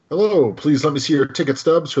Hello, please let me see your ticket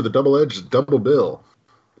stubs for the double-edged double bill.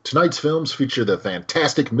 Tonight's films feature the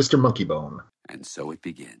fantastic Mr. Monkeybone. And so it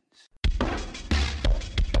begins.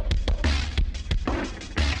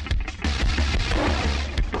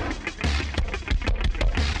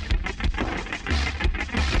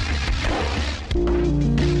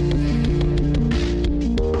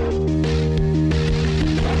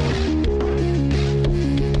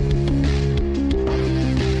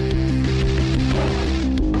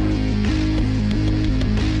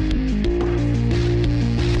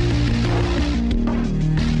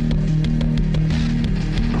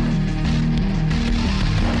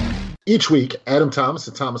 Each week, Adam Thomas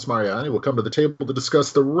and Thomas Mariani will come to the table to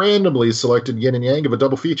discuss the randomly selected yin and yang of a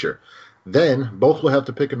double feature. Then, both will have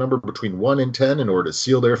to pick a number between 1 and 10 in order to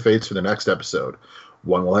seal their fates for the next episode.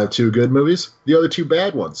 One will have 2 good movies, the other 2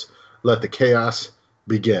 bad ones. Let the chaos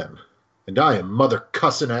begin. And I am Mother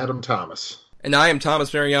Cussin' Adam Thomas. And I am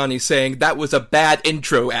Thomas Mariani saying, that was a bad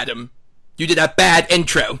intro, Adam. You did a bad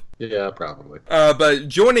intro. Yeah, probably. But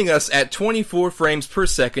joining us at 24 frames per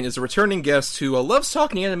second is a returning guest who loves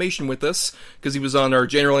talking animation with us, because he was on our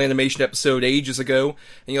general animation episode ages ago, and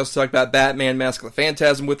he also talked about Batman Mask of the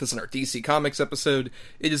Phantasm with us in our DC Comics episode.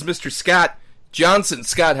 It is Mr. Scott Johnson.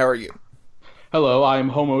 Scott, how are you? Hello, I'm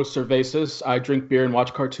Homo cervazus. I drink beer and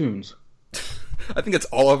watch cartoons. I think that's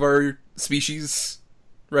all of our species,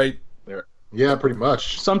 right? Yeah, pretty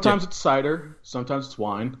much. Sometimes it's cider, sometimes it's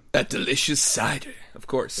wine. That delicious cider, of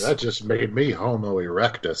course. That just made me Homo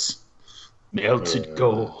erectus. Melted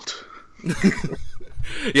gold.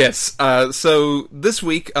 Yes, so this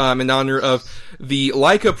week, in honor of the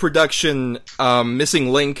Laika production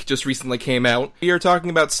Missing Link just recently came out, we are talking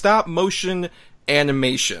about stop-motion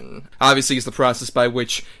animation. Obviously, it's the process by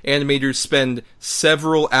which animators spend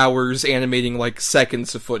several hours animating, like,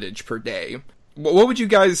 seconds of footage per day. What would you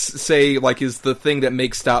guys say, like, is the thing that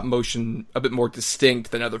makes stop-motion a bit more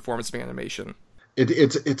distinct than other forms of animation?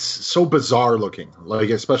 It's so bizarre looking, like,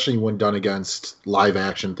 especially when done against live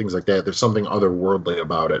action, things like that. There's something otherworldly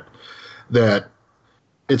about it. That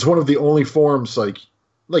it's one of the only forms, like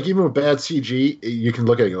even with bad CG, you can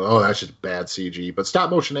look at it and go, oh, that's just bad CG. But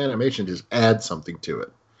stop-motion animation just adds something to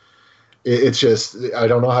it. It's just, I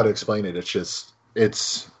don't know how to explain it.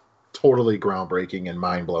 It's totally groundbreaking and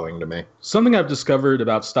mind-blowing to me. Something I've discovered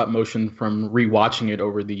about stop motion from rewatching it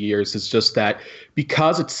over the years is just that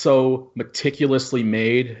because it's so meticulously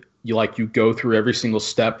made, you go through every single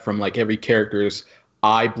step from like every character's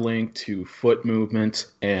eye blink to foot movement,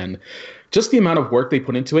 and just the amount of work they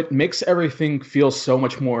put into it makes everything feel so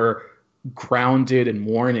much more grounded and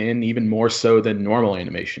worn in, even more so than normal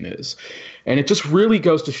animation is. And it just really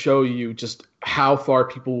goes to show you just how far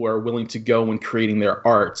people are willing to go when creating their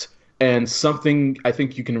art. And something I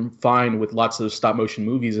think you can find with lots of stop-motion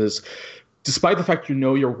movies is, despite the fact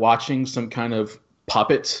you're watching some kind of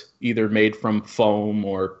puppet, either made from foam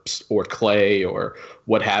or clay or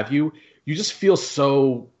what have you, you just feel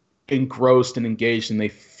so engrossed and engaged, and they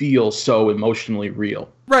feel so emotionally real.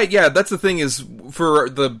 Right, yeah, that's the thing is, for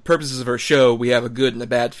the purposes of our show, we have a good and a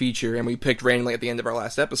bad feature, and we picked randomly at the end of our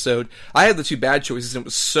last episode. I had the 2 bad choices, and it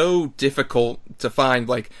was so difficult to find,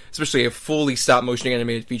 like, especially a fully stop-motion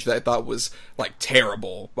animated feature that I thought was, like,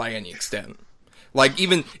 terrible by any extent. Like,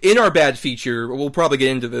 even in our bad feature, we'll probably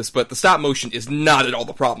get into this, but the stop-motion is not at all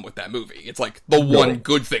the problem with that movie. It's, like, the one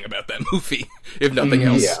good thing about that movie, if nothing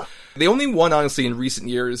else. Yeah. The only one, honestly, in recent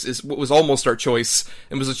years is what was almost our choice,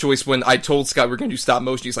 and was a choice when I told Scott we were going to do stop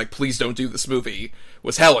motion. He's like, please don't do this movie,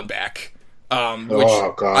 was Hell and Back. Which,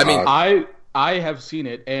 oh, God. I mean... I have seen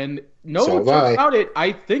it, and about it,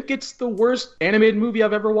 I think it's the worst animated movie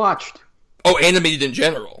I've ever watched. Oh, animated in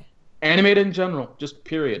general? Animated in general, just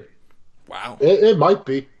period. Wow. It might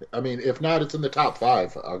be. I mean, if not, it's in the top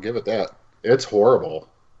 5. I'll give it that. It's horrible.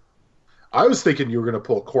 I was thinking you were going to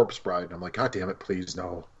pull Corpse Bride, and I'm like, God damn it, please,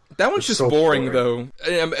 no. That one's just so boring, though.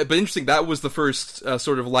 But interesting, that was the first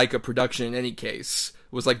sort of Laika production in any case.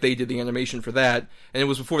 It was like they did the animation for that, and it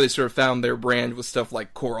was before they sort of found their brand with stuff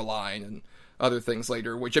like Coraline and other things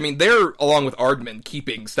later, which, I mean, they're, along with Aardman,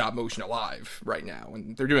 keeping stop motion alive right now,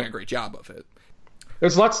 and they're doing a great job of it.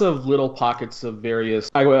 There's lots of little pockets of various,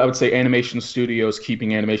 I would say, animation studios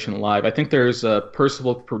keeping animation alive. I think there's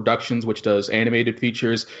Percival Productions, which does animated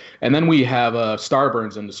features. And then we have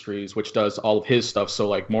Starburns Industries, which does all of his stuff. So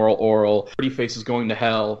like Moral Oral, Pretty Faces Going to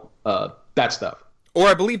Hell, that stuff. Or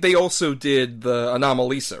I believe they also did the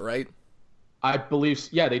Anomalisa, right? I believe,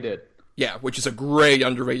 yeah, they did. Yeah, which is a great,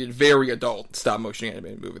 underrated, very adult stop-motion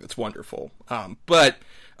animated movie that's wonderful. But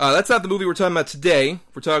that's not the movie we're talking about today.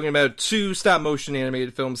 We're talking about 2 stop-motion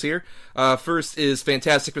animated films here. First is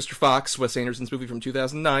Fantastic Mr. Fox, Wes Anderson's movie from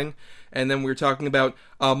 2009. And then we're talking about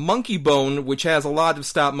Monkey Bone, which has a lot of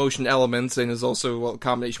stop-motion elements and is also a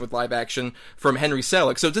combination with live action from Henry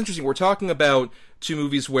Selick. So it's interesting, we're talking about 2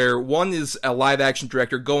 movies where one is a live-action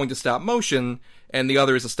director going to stop-motion, and the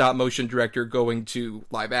other is a stop-motion director going to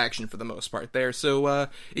live-action for the most part there. So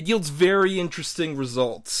it yields very interesting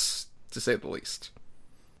results, to say the least.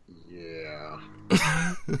 Yeah.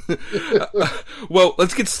 Well,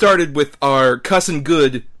 let's get started with our Cussin'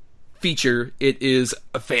 Good feature. It is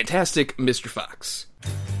a Fantastic Mr. Fox.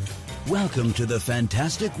 Welcome to the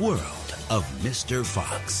fantastic world of Mr.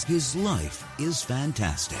 Fox. His life is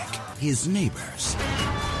fantastic. His neighbors,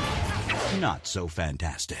 not so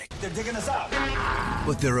fantastic. They're digging us out.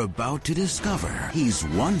 But they're about to discover he's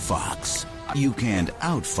one fox you can't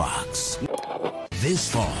outfox. This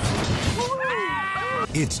fall,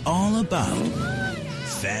 it's all about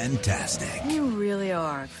fantastic. You really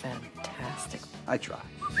are fantastic. I try.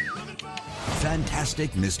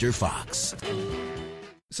 Fantastic Mr. Fox.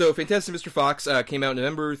 So, Fantastic Mr. Fox came out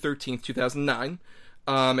November 13th, 2009,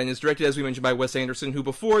 and is directed, as we mentioned, by Wes Anderson, who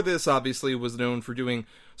before this, obviously, was known for doing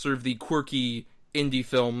sort of the quirky indie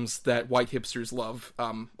films that white hipsters love,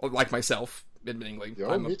 like myself, admittingly.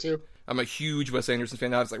 Oh, me too. I'm a huge Wes Anderson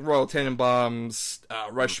fan. I was like Royal Tenenbaums,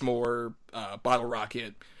 Rushmore, Bottle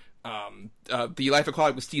Rocket, The Life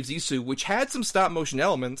Aquatic with Steve Zissou, which had some stop-motion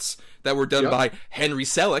elements that were done by Henry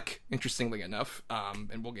Selick, interestingly enough,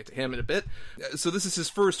 and we'll get to him in a bit. So this is his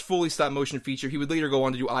first fully stop-motion feature. He would later go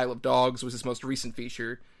on to do Isle of Dogs, was his most recent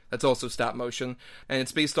feature. That's also stop-motion, and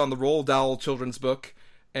it's based on the Roald Dahl children's book,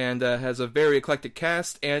 and has a very eclectic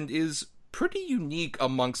cast, and is pretty unique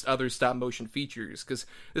amongst other stop-motion features, because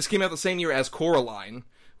this came out the same year as Coraline,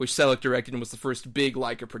 which Selick directed and was the first big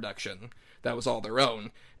Laika production that was all their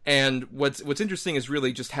own. And what's interesting is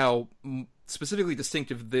really just how specifically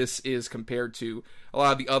distinctive this is compared to a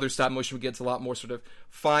lot of the other stop motion. It gets a lot more sort of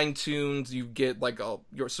fine-tuned. You get like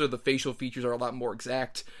your sort of the facial features are a lot more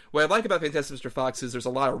exact. What I like about Fantastic Mr. Fox is there's a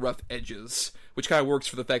lot of rough edges, which kind of works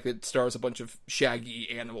for the fact that it stars a bunch of shaggy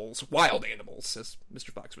animals, wild animals, as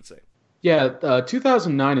Mr. Fox would say. Yeah,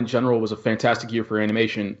 2009 in general was a fantastic year for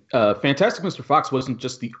animation. Fantastic Mr. Fox wasn't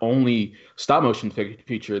just the only stop-motion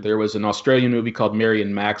feature. There was an Australian movie called Mary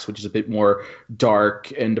and Max, which is a bit more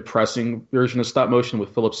dark and depressing version of stop-motion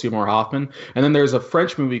with Philip Seymour Hoffman. And then there's a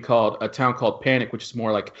French movie called A Town Called Panic, which is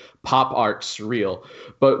more like pop art surreal.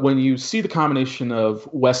 But when you see the combination of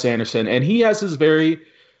Wes Anderson, and he has his very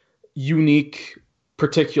unique,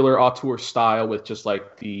 particular auteur style with just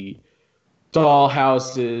like the doll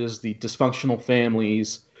houses, the dysfunctional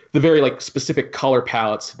families, the very like specific color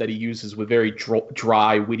palettes that he uses with very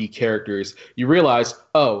dry, witty characters, you realize,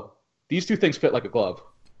 oh, these 2 things fit like a glove.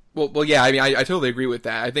 Well, yeah. I mean, I totally agree with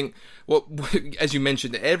that. I think, well, as you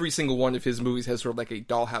mentioned, every single one of his movies has sort of like a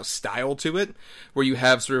Dollhouse style to it, where you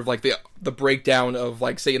have sort of like the breakdown of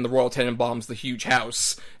like, say, in the Royal Tenenbaums, the huge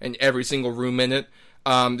house and every single room in it.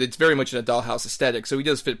 It's very much in a Dollhouse aesthetic, so he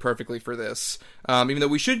does fit perfectly for this. Even though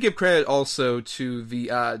we should give credit also to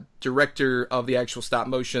the director of the actual stop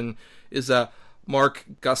motion is Mark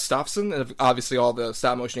Gustafson, and obviously all the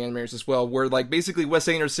stop motion animators as well, where like basically Wes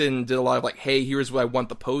Anderson did a lot of like, hey, here's what I want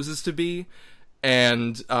the poses to be,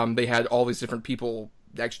 and they had all these different people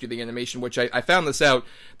actually do the animation, which I found this out.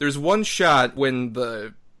 There's one shot when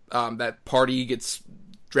the that party gets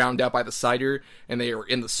drowned out by the cider, and they are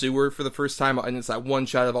in the sewer for the first time, and it's that one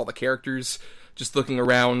shot of all the characters just looking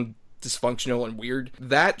around dysfunctional and weird.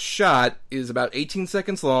 That shot is about 18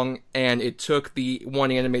 seconds long, and it took the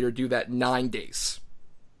one animator to do that 9 days.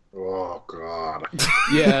 Oh, God.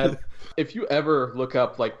 Yeah. If you ever look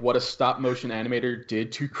up like what a stop motion animator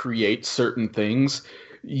did to create certain things,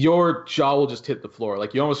 your jaw will just hit the floor.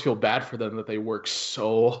 Like, you almost feel bad for them that they work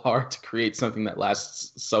so hard to create something that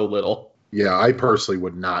lasts so little. Yeah, I personally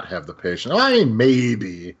would not have the patience. I mean,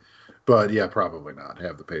 maybe, but yeah, probably not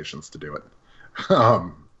have the patience to do it.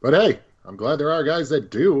 But hey, I'm glad there are guys that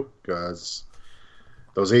do, because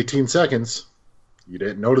those 18 seconds, you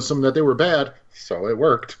didn't notice them that they were bad, so it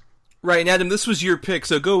worked. Right, and Adam, this was your pick,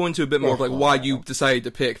 so go into a bit more of like why you decided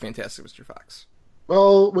to pick Fantastic Mr. Fox.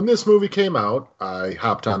 Well, when this movie came out, I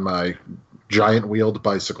hopped on my giant wheeled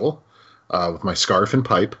bicycle with my scarf and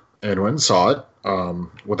pipe and went and saw it.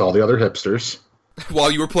 With all the other hipsters. While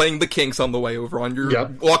you were playing the Kinks on the way over on your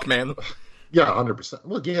Walkman. Yeah, 100%.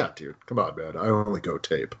 Well, yeah, dude. Come on, man. I only go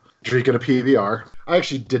tape. Drinking a PVR. I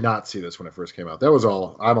actually did not see this when it first came out. That was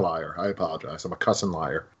all. I'm a liar. I apologize. I'm a cussing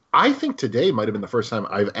liar. I think today might have been the first time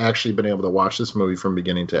I've actually been able to watch this movie from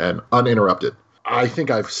beginning to end, uninterrupted. I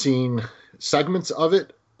think I've seen segments of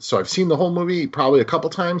it, so I've seen the whole movie probably a couple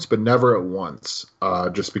times, but never at once.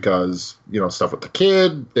 Just because, stuff with the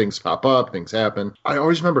kid, things pop up, things happen. I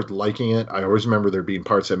always remember liking it. I always remember there being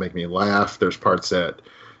parts that make me laugh. There's parts that,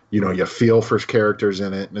 you feel for characters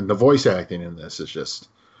in it. And the voice acting in this is just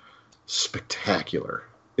spectacular.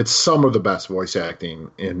 It's some of the best voice acting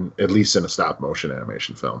at least in a stop motion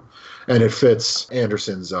animation film. And it fits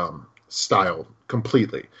Anderson's style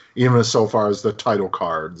completely, even so far as the title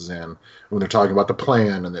cards and when they're talking about the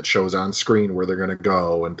plan and it shows on screen where they're going to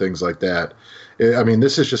go and things like that.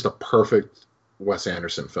 This is just a perfect Wes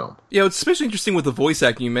Anderson film. Yeah, it's especially interesting with the voice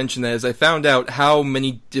acting you mentioned that, as I found out how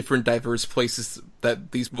many different diverse places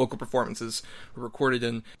that these vocal performances were recorded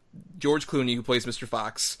in. George Clooney, who plays Mr.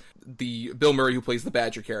 Fox, the Bill Murray, who plays the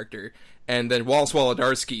Badger character, and then Wallace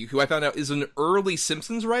Wolodarski, who I found out is an early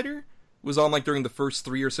Simpsons writer, was on during the first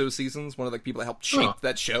 3 or so seasons, one of the people that helped shape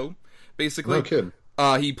that show, basically. No kidding.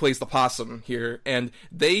 He plays the possum here, and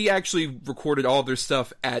they actually recorded all of their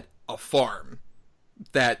stuff at a farm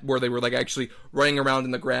where they were actually running around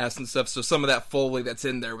in the grass and stuff. So some of that Foley that's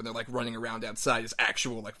in there when they're running around outside is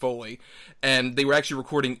actual Foley, and they were actually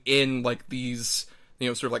recording in these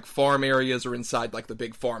sort of farm areas or inside the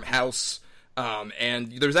big farmhouse.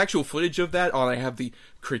 And there's actual footage of that on. I have the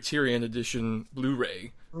Criterion Edition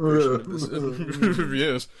Blu-ray.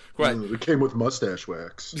 Yes, quite. It came with mustache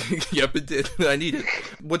wax. Yep, it did. I need it.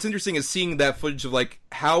 What's interesting is seeing that footage of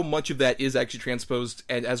how much of that is actually transposed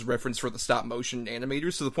and as reference for the stop motion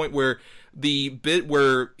animators, to the point where the bit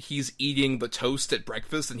where he's eating the toast at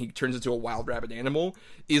breakfast and he turns into a wild rabbit animal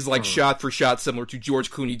is shot for shot similar to George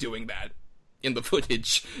Clooney doing that in the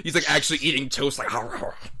footage. He's actually eating toast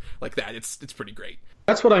like that. It's pretty great.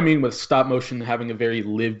 That's what I mean with stop motion having a very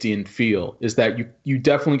lived-in feel, is that you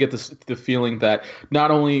definitely get the feeling that not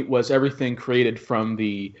only was everything created from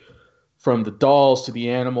the dolls to the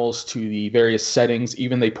animals to the various settings,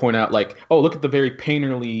 even they point out look at the very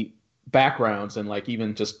painterly backgrounds and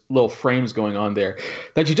even just little frames going on there,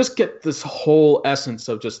 that you just get this whole essence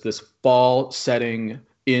of just this fall setting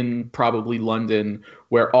in probably London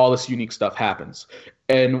where all this unique stuff happens.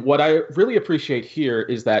 And what I really appreciate here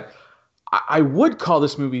is that I would call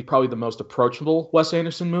this movie probably the most approachable Wes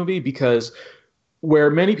Anderson movie, because where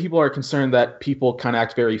many people are concerned that people kind of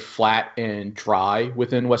act very flat and dry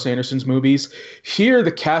within Wes Anderson's movies, here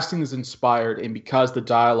the casting is inspired, and because the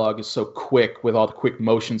dialogue is so quick with all the quick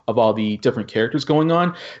motions of all the different characters going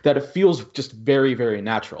on, that it feels just very, very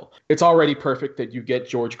natural. It's already perfect that you get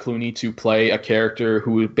George Clooney to play a character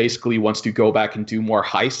who basically wants to go back and do more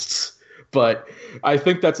heists, but I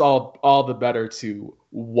think that's all the better to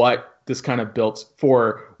what this kind of built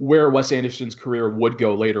for where Wes Anderson's career would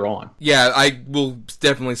go later on. Yeah, I will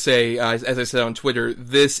definitely say, as I said on Twitter,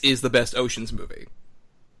 this is the best Ocean's movie.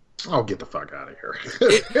 Oh, get the fuck out of here.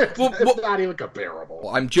 It's not even comparable.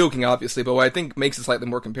 Well, I'm joking, obviously, but what I think makes it slightly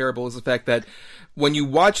more comparable is the fact that when you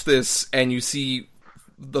watch this and you see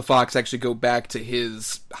the Fox actually go back to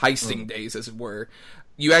his heisting days, as it were,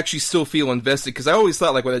 you actually still feel invested, because I always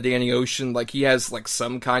thought with a Danny Ocean, he has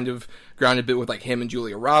some kind of grounded bit with him and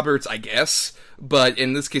Julia Roberts, I guess, but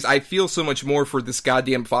in this case I feel so much more for this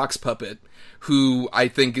goddamn Fox puppet, who I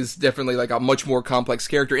think is definitely a much more complex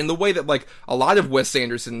character in the way that a lot of Wes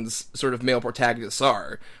Anderson's sort of male protagonists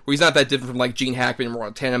are, where he's not that different from Gene Hackman or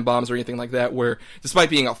Royal Tenenbaums or anything like that, where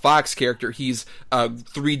despite being a Fox character, he's a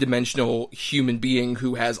three-dimensional human being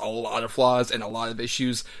who has a lot of flaws and a lot of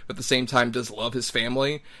issues, but at the same time does love his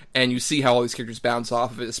family, and you see how all these characters bounce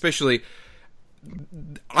off of it. Especially,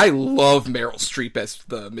 I love Meryl Streep as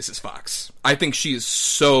the Mrs. Fox. I think she is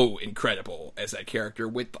so incredible as that character.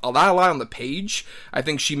 With a lot on the page, I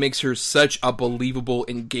think she makes her such a believable,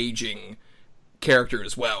 engaging character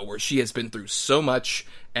as well, where she has been through so much,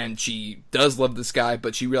 and she does love this guy,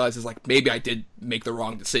 but she realizes, maybe I did make the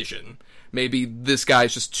wrong decision. Maybe this guy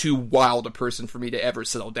is just too wild a person for me to ever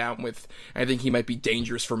settle down with. I think he might be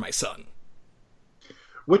dangerous for my son.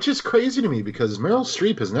 Which is crazy to me, because Meryl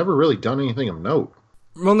Streep has never really done anything of note.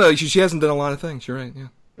 Well, no, she hasn't done a lot of things. You're right,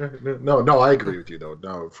 yeah. No, I agree with you, though.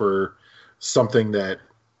 No, for something that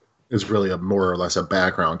is really a more or less a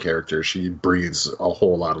background character, she breathes a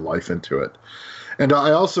whole lot of life into it. And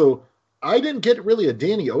I didn't get really a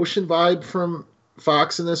Danny Ocean vibe from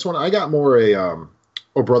Fox in this one. I got more a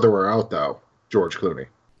Oh Brother, Where Art Thou, George Clooney.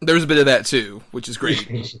 There's a bit of that, too, which is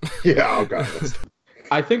great. Yeah, oh god.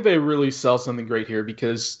 I think they really sell something great here,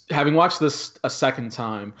 because having watched this a second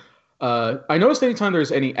time, I noticed anytime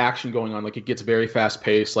there's any action going on, like it gets very fast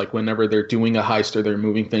paced, like whenever they're doing a heist or they're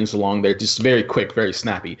moving things along, they're just very quick, very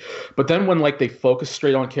snappy. But then when like they focus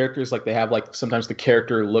straight on characters, like they have like sometimes the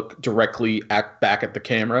character look directly back at the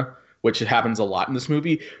camera, which happens a lot in this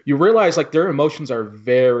movie, you realize like their emotions are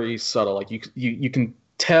very subtle. Like you can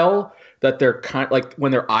tell that they're kind of, like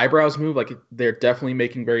when their eyebrows move, like they're definitely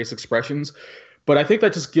making various expressions. But I think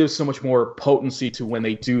that just gives so much more potency to when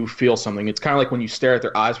they do feel something. It's kind of like when you stare at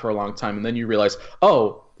their eyes for a long time and then you realize,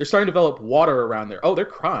 oh, they're starting to develop water around there. Oh, they're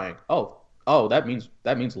crying. Oh, that means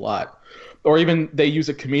a lot. Or even they use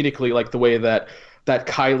it comedically, like the way that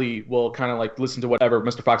Kylie will kind of like listen to whatever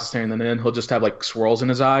Mr. Fox is saying, and then he'll just have like swirls in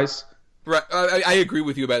his eyes. Right, I agree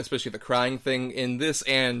with you about especially the crying thing in this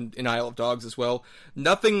and in Isle of Dogs as well.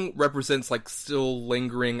 Nothing represents like still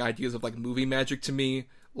lingering ideas of like movie magic to me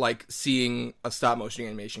like seeing a stop-motion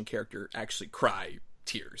animation character actually cry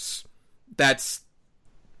tears. That's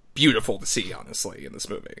beautiful to see, honestly, in this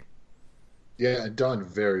movie. Yeah, done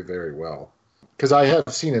very, very well. Because I have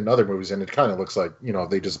seen in other movies, and it kind of looks like,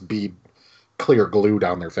 they just bead clear glue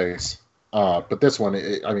down their face. But this one,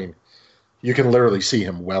 I mean, you can literally see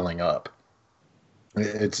him welling up.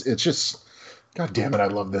 It's just... God damn it, I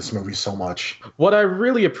love this movie so much. What I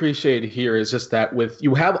really appreciate here is just that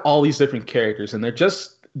you have all these different characters, and they're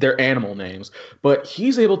just their animal names, but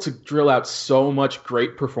he's able to drill out so much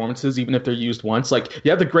great performances, even if they're used once. Like, you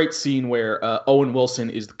have the great scene where Owen Wilson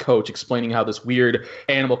is the coach explaining how this weird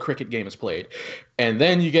animal cricket game is played. And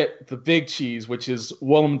then you get the big cheese, which is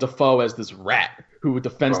Willem Dafoe as this rat who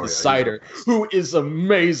defends the cider, who is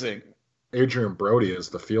amazing. Adrian Brody is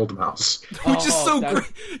the field mouse. Which is so great.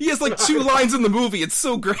 He has like 2 lines in the movie. It's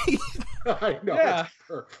so great. I know, yeah. It's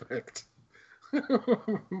perfect.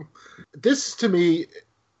 This, to me,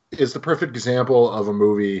 is the perfect example of a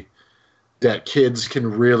movie that kids can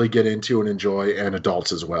really get into and enjoy, and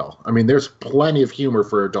adults as well. I mean, there's plenty of humor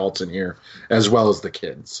for adults in here, as well as the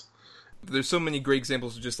kids. There's so many great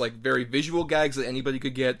examples of just like very visual gags that anybody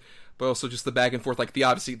could get, but also just the back and forth, like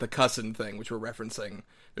obviously the cussing thing, which we're referencing.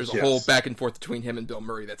 There's a whole back and forth between him and Bill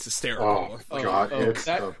Murray that's hysterical. Oh, God.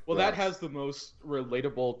 That has the most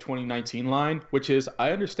relatable 2019 line, which is,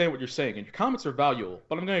 I understand what you're saying, and your comments are valuable,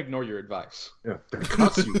 but I'm going to ignore your advice. Yeah,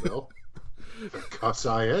 cuss you, Bill. Cuss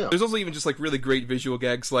I am. There's also even just like really great visual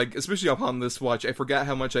gags, like especially upon this watch, I forgot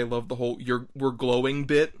how much I love the whole we're glowing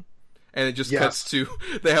bit. And it just cuts to,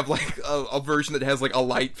 they have like a version that has like a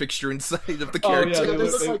light fixture inside of the character. They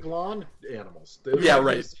look like lawn animals. Right. You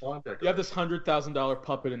have this $100,000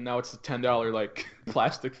 puppet, and now it's a $10 like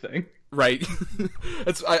plastic thing. Right.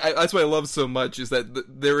 That's what I love so much, is that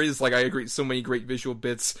there is, like, I agree, so many great visual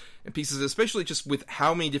bits and pieces, especially just with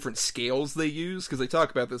how many different scales they use, because they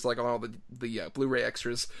talk about this, like, on all the Blu-ray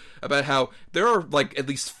extras, about how there are, like, at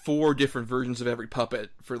least 4 different versions of every puppet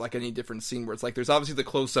for, like, any different scene, where it's, like, there's obviously the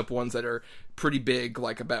close-up ones that are pretty big,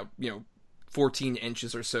 like, about, 14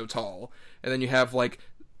 inches or so tall, and then you have, like,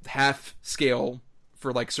 half scale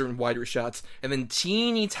for like certain wider shots, and then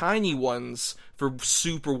teeny tiny ones for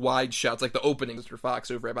super wide shots, like the opening of Mr. Fox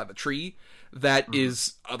over by the tree. That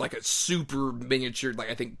is like a super miniature, like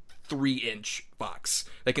I think 3-inch Fox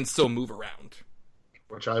that can still move around.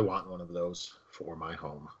 Which I want one of those for my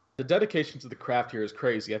home. The dedication to the craft here is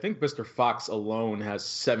crazy. I think Mr. Fox alone has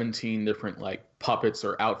 17 different like puppets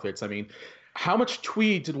or outfits. I mean, how much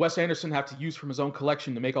tweed did Wes Anderson have to use from his own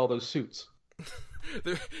collection to make all those suits?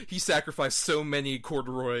 He sacrificed so many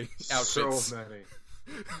corduroy outfits. So many.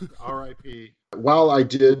 R.I.P. While I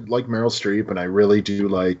did like Meryl Streep, and I really do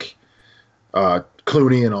like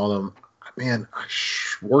Clooney and all of them, man,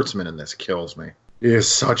 Schwartzman in this kills me. He is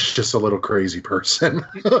such just a little crazy person.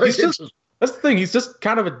 That's the thing. He's just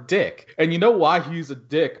kind of a dick. And you know why he's a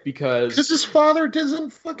dick? Because his father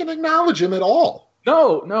doesn't fucking acknowledge him at all.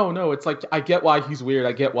 No. It's like, I get why he's weird.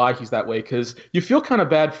 I get why he's that way, because you feel kind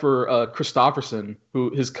of bad for Christopherson,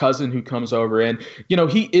 his cousin who comes over, and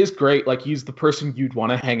he is great. Like, he's the person you'd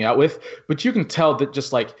want to hang out with, but you can tell that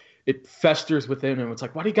just like it festers within him. It's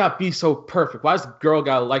like, why do you gotta be so perfect? Why does the girl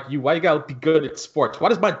gotta like you? Why you gotta be good at sports? Why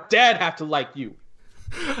does my dad have to like you?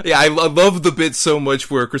 Yeah, I love the bit so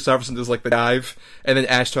much where Christopherson does like the dive, and then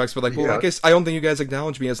Ash talks about like, well, I guess I don't think you guys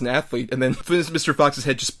acknowledge me as an athlete, and then Mr. Fox's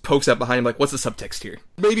head just pokes out behind him like, what's the subtext here?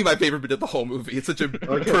 Maybe my favorite bit of the whole movie. It's such a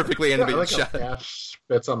perfectly animated shot. Ash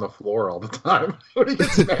spits on the floor all the time when he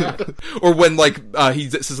gets mad. Or when like he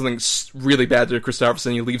says something really bad to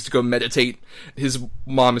Christopherson, he leaves to go meditate. His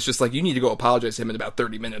mom is just like, you need to go apologize to him in about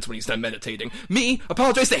 30 minutes when he's done meditating. Me?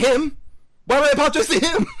 Apologize to him? Why would I apologize to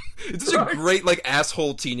him? It's such a great, like,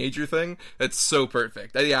 asshole teenager thing. That's so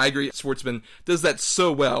perfect. I agree. Schwartzman does that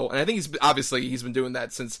so well. And I think he's been doing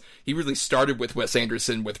that since he really started with Wes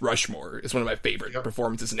Anderson with Rushmore. It's one of my favorite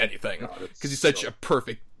performances in anything. Because he's such a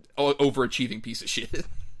perfect, overachieving piece of shit.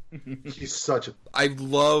 He's such a... I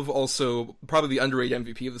love also, probably the underrated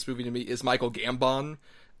MVP of this movie to me is Michael Gambon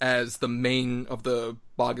as the main of the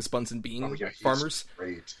Bogus Bunsen Bean farmers.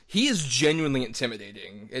 Great. He is genuinely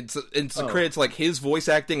intimidating. It's a credit to like his voice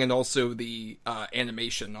acting and also the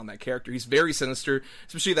animation on that character. He's very sinister,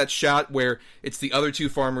 especially that shot where it's the other two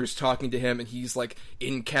farmers talking to him and he's like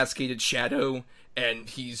in cascaded shadow and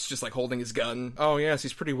he's just like holding his gun. Oh yes,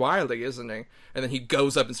 he's pretty wily, isn't he? And then he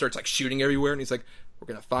goes up and starts like shooting everywhere and he's like, we're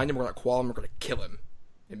gonna find him, we're gonna qual him, we're gonna kill him.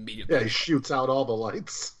 Immediately. Yeah, he shoots out all the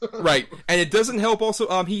lights. Right. And it doesn't help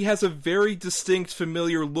also, he has a very distinct,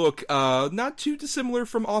 familiar look, not too dissimilar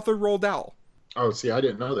from author Roald Dahl. Oh, see, I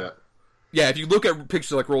didn't know that. Yeah, if you look at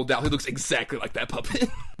pictures like Roald Dahl, he looks exactly like that puppet.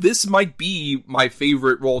 This might be my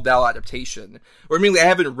favorite Roald Dahl adaptation. Or, I mean, I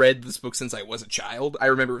haven't read this book since I was a child. I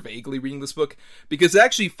remember vaguely reading this book, because it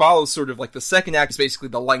actually follows sort of like the second act is basically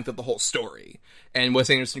the length of the whole story. And Wes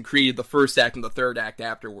Anderson created the first act and the third act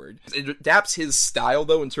afterward. It adapts his style,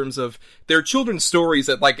 though, in terms of there are children's stories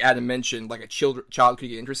that, like Adam mentioned, like a child could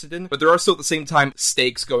get interested in, but there are still at the same time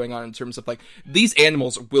stakes going on in terms of, like, these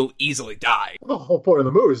animals will easily die. Well, the whole point of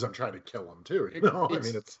the movie is I'm trying to kill them, too. You know, I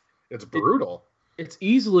mean, it's brutal. It's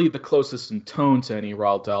easily the closest in tone to any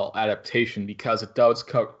Roald Dahl adaptation because it does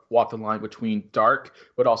walk the line between dark,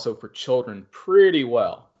 but also for children pretty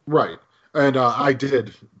well. Right. And I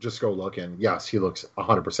did just go look, and yes, he looks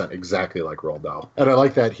 100% exactly like Roald Dahl. And I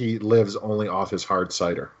like that he lives only off his hard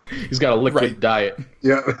cider. He's got a liquid diet.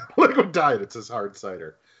 Yeah, liquid diet. It's his hard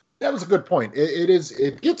cider. That was a good point.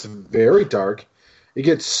 It gets very dark. It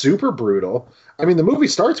gets super brutal. I mean, the movie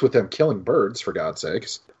starts with them killing birds, for God's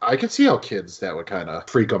sakes. I can see how kids, that would kind of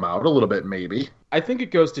freak them out a little bit, maybe. I think it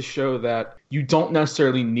goes to show that you don't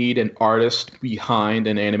necessarily need an artist behind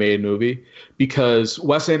an animated movie, because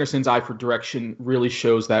Wes Anderson's eye for direction really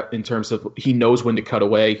shows that in terms of he knows when to cut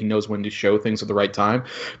away, he knows when to show things at the right time.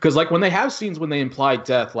 Because like when they have scenes when they imply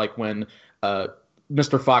death, like when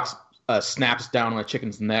Mr. Fox snaps down on a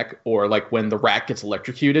chicken's neck, or like when the rat gets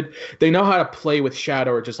electrocuted, they know how to play with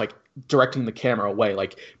shadow or just like directing the camera away.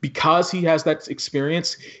 Like, because he has that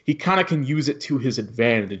experience, he kind of can use it to his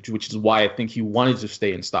advantage, which is why I think he wanted to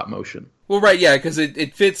stay in stop motion. Well, right, yeah, because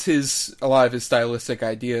it fits a lot of his stylistic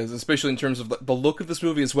ideas, especially in terms of the look of this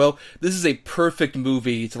movie as well. This is a perfect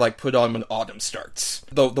movie to, like, put on when autumn starts.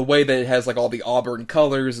 The way that it has, like, all the auburn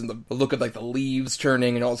colors and the look of, like, the leaves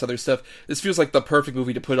turning and all this other stuff. This feels like the perfect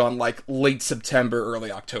movie to put on, like, late September,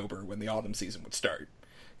 early October, when the autumn season would start.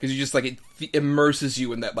 Because you just, like, it immerses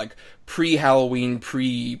you in that, like, pre-Halloween,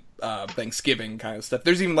 Thanksgiving kind of stuff.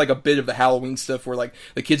 There's even, like, a bit of the Halloween stuff where, like,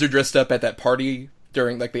 the kids are dressed up at that party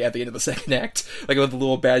during, like, at the end of the second act, like, with a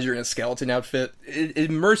little badger in a skeleton outfit. It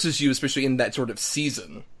immerses you, especially in that sort of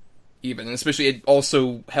season, even. And especially it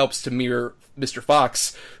also helps to mirror Mr.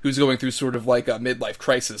 Fox, who's going through sort of, like, a midlife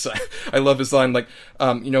crisis. I love his line, like,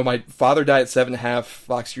 my father died at 7.5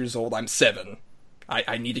 Fox years old, I'm 7.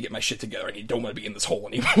 I need to get my shit together. I don't want to be in this hole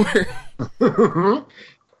anymore.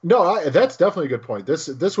 No, that's definitely a good point.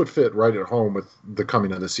 This would fit right at home with the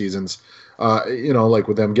coming of the seasons. Like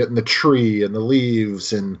with them getting the tree and the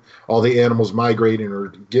leaves and all the animals migrating or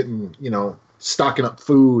getting, stocking up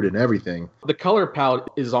food and everything. The color palette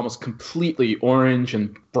is almost completely orange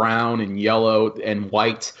and brown and yellow and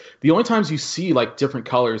white. The only times you see like different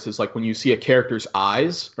colors is like when you see a character's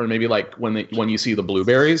eyes, or maybe like when you see the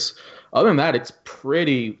blueberries. Other than that, it's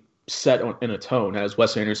pretty set in a tone, as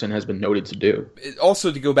Wes Anderson has been noted to do.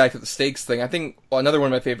 Also, to go back to the stakes thing, I think another one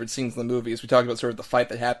of my favorite scenes in the movie is we talked about sort of the fight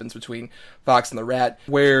that happens between Fox and the rat,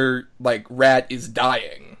 where, like, Rat is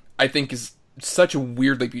dying, I think is such a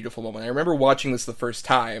weirdly beautiful moment. I remember watching this the first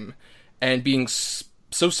time and being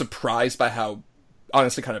so surprised by how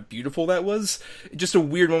honestly kind of beautiful that was. Just a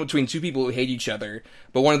weird moment between two people who hate each other,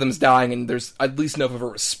 but one of them's dying, and there's at least enough of a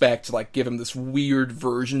respect to, like, give him this weird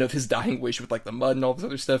version of his dying wish with, like, the mud and all this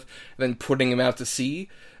other stuff, and then putting him out to sea.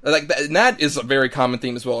 Like, and that is a very common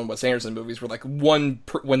theme as well in Wes Anderson movies, where, like, when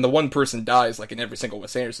the one person dies, like in every single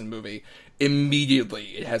Wes Anderson movie, immediately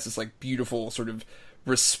it has this, like, beautiful sort of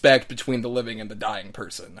respect between the living and the dying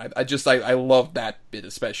person. I love that bit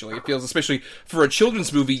especially. It feels, especially for a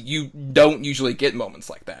children's movie, you don't usually get moments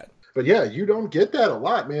like that. But yeah, you don't get that a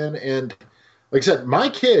lot, man. And like I said, my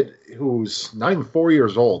kid, who's not even 4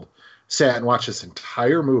 years old, sat and watched this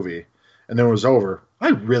entire movie, and then it was over. I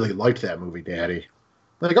really liked that movie, Daddy.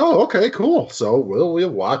 Like, oh, okay, cool. So we'll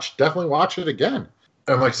definitely watch it again.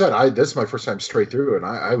 And like I said, this is my first time straight through, and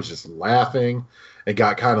I was just laughing and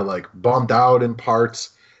got kind of like bummed out in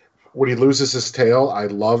parts. When he loses his tail, I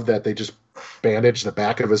love that they just bandage the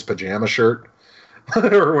back of his pajama shirt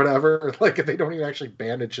or whatever. Like, they don't even actually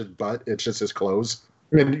bandage his butt, it's just his clothes.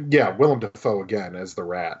 And yeah, Willem Dafoe again as the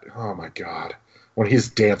Rat. Oh my God. When he's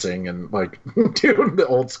dancing and like doing the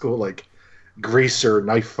old school, like, greaser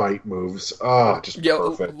knife fight moves. Oh, just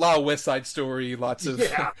perfect. A lot of West Side Story, lots of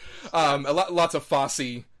lots of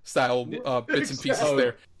Fosse style bits and pieces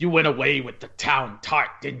there. You went away with the town tart,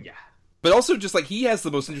 didn't ya? But also just like he has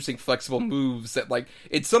the most interesting flexible moves that like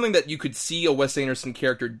it's something that you could see a Wes Anderson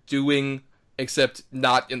character doing, except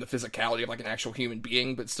not in the physicality of like an actual human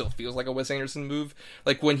being, but still feels like a Wes Anderson move.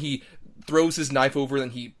 Like when he throws his knife over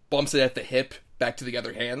and he bumps it at the hip back to the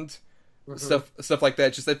other hand. Stuff like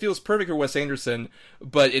that. Just that feels perfect for Wes Anderson,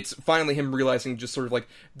 but it's finally him realizing just sort of like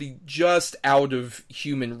the just out of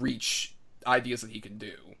human reach ideas that he can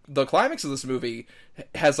do. The climax of this movie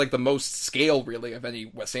has like the most scale really of any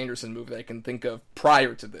Wes Anderson movie that I can think of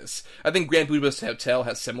prior to this. I think Grand Budapest Hotel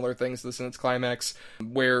has similar things to this in its climax,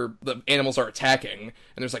 where the animals are attacking and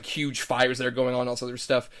there's like huge fires that are going on, all this other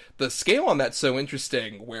stuff. The scale on that's so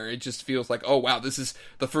interesting, where it just feels like, oh wow, this is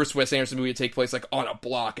the first Wes Anderson movie to take place like on a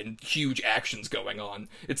block and huge actions going on.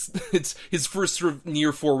 It's his first sort of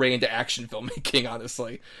near foray into action filmmaking,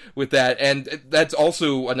 honestly, with that. And that's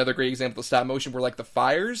also another great example of stop motion where like the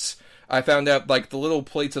fires, I found out, like, the little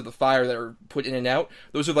plates of the fire that are put in and out,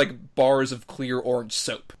 those are, like, bars of clear orange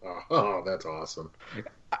soap. Oh, that's awesome.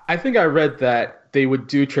 I think I read that they would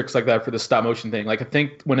do tricks like that for the stop-motion thing. Like, I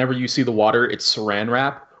think whenever you see the water, it's saran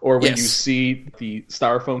wrap, or when you see the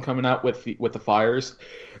styrofoam coming out with the fires.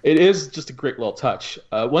 It is just a great little touch.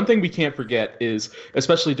 One thing we can't forget is,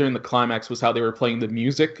 especially during the climax, was how they were playing the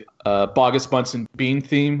music, Bogus Bunsen Bean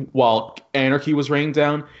theme, while anarchy was raining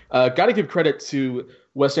down. Got to give credit to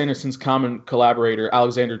Wes Anderson's common collaborator,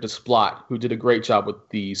 Alexander Desplat, who did a great job with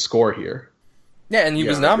the score here. Yeah, and he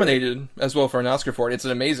was nominated as well for an Oscar for it. It's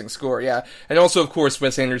an amazing score, yeah. And also, of course,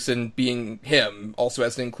 Wes Anderson, being him, also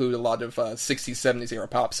has to include a lot of 60s, 70s era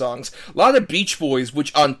pop songs. A lot of Beach Boys,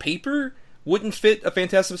 which on paper wouldn't fit a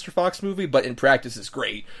Fantastic Mr. Fox movie, but in practice is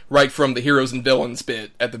great. Right from the heroes and villains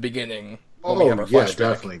bit at the beginning. Oh, yeah,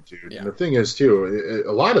 definitely, dude. Yeah. And the thing is, too,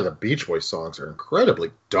 a lot of the Beach Boys songs are incredibly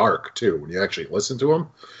dark, too, when you actually listen to them.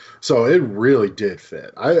 So it really did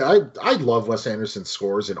fit. I love Wes Anderson's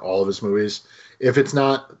scores in all of his movies. If it's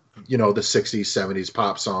not, the 60s, 70s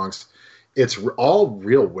pop songs, it's all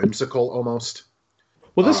real whimsical almost.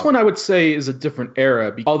 Well, this one I would say is a different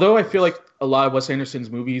era. Although I feel like a lot of Wes Anderson's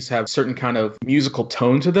movies have certain kind of musical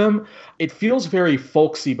tone to them, it feels very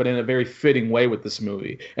folksy, but in a very fitting way with this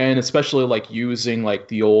movie. And especially like using like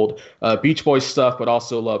the old Beach Boys stuff, but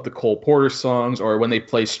also love the Cole Porter songs, or when they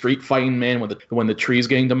play Street Fighting Man when the tree's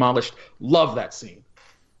getting demolished. Love that scene.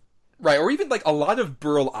 Right, or even like a lot of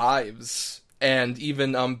Burl Ives and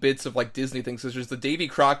even bits of like Disney things. So there's the Davy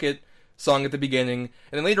Crockett song at the beginning,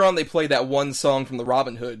 and then later on they play that one song from the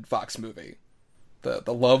Robin Hood Fox movie,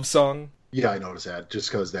 the love song. Yeah, I noticed that,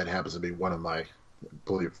 just because that happens to be one of my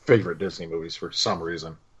favorite Disney movies for some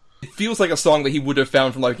reason. It feels like a song that he would have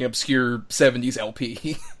found from like an obscure 70s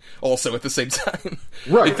LP, also at the same time.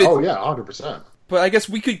 Right, oh yeah, 100%. But I guess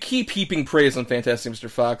we could keep heaping praise on Fantastic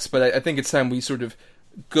Mr. Fox, but I think it's time we sort of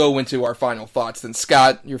go into our final thoughts. Then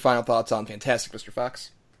Scott, your final thoughts on Fantastic Mr.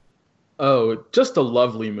 Fox? Oh, just a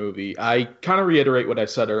lovely movie. I kind of reiterate what I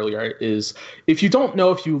said earlier, is if you don't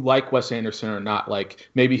know if you like Wes Anderson or not, like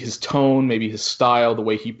maybe his tone, maybe his style, the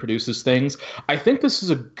way he produces things, I think this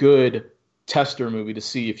is a good tester movie to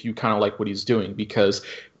see if you kind of like what he's doing, because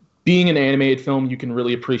being an animated film, you can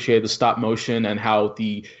really appreciate the stop motion and how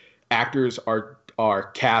the actors are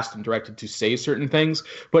cast and directed to say certain things,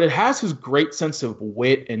 but it has his great sense of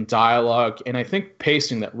wit and dialogue, and I think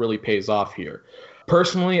pacing that really pays off here.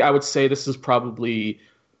 Personally, I would say this is probably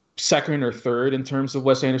second or third in terms of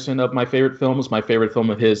Wes Anderson of my favorite films. My favorite film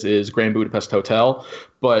of his is Grand Budapest Hotel,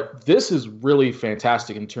 but this is really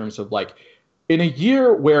fantastic in terms of like, in a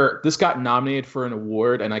year where this got nominated for an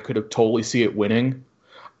award and I could have totally see it winning,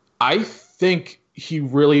 I think he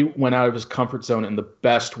really went out of his comfort zone in the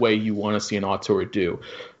best way you want to see an auteur do.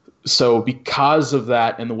 So because of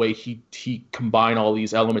that and the way he combined all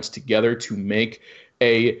these elements together to make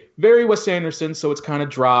a very Wes Anderson, so it's kind of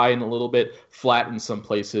dry and a little bit flat in some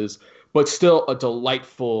places, but still a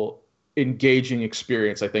delightful, engaging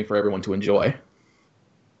experience, I think, for everyone to enjoy.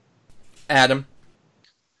 Adam?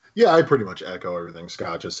 Yeah, I pretty much echo everything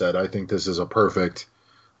Scott just said. I think this is a perfect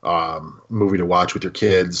movie to watch with your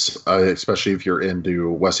kids, especially if you're into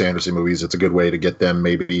Wes Anderson movies. It's a good way to get them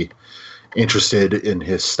maybe interested in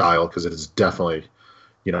his style, because it is definitely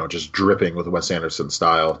just dripping with Wes Anderson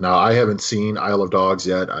style. Now, I haven't seen Isle of Dogs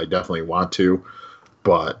yet. I definitely want to,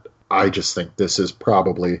 but I just think this is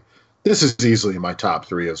easily my top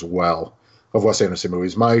 3 as well of Wes Anderson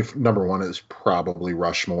movies. My number 1 is probably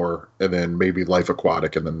Rushmore, and then maybe Life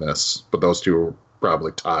Aquatic, and then this. But those two are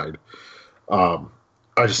probably tied.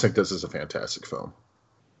 I just think this is a fantastic film.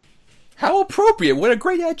 How appropriate! What a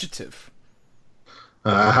great adjective.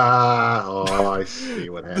 I see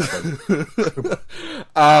what happened.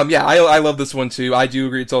 I love this one too. I do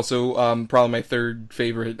agree. It's also probably my 3rd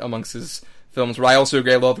favorite amongst his films. But I also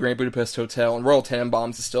agree. I love Grand Budapest Hotel, and Royal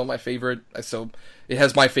Tenenbaums is still my favorite. It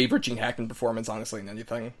has my favorite Gene Hackman performance, honestly, in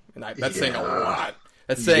anything, and that's saying a lot.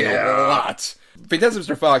 That's saying a lot. Fantastic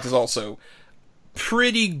Mr. Fox is also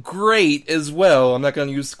pretty great as well. I'm not going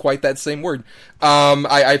to use quite that same word.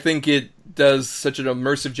 I think it does such an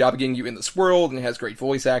immersive job of getting you in this world, and it has great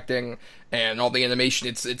voice acting and all the animation.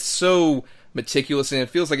 It's so meticulous, and it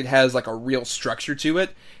feels like it has like a real structure to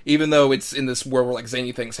it, even though it's in this world where like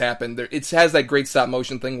zany things happen. It has that great stop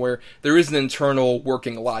motion thing where there is an internal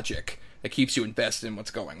working logic that keeps you invested in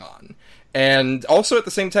what's going on. And also at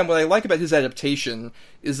the same time, what I like about his adaptation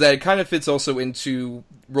is that it kind of fits also into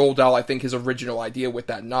Roald Dahl, I think, his original idea with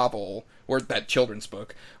that novel, or that children's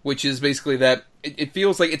book, which is basically that it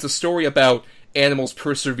feels like it's a story about animals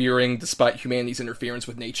persevering despite humanity's interference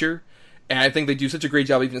with nature. And I think they do such a great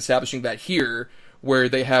job even establishing that here, where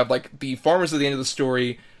they have like the farmers at the end of the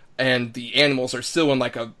story, and the animals are still in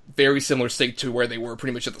like a very similar state to where they were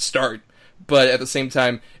pretty much at the start. But at the same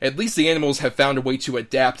time, at least the animals have found a way to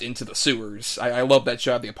adapt into the sewers. I love that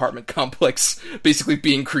shot of the apartment complex basically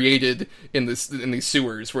being created in these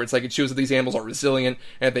sewers, where it's like it shows that these animals are resilient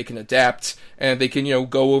and they can adapt and they can,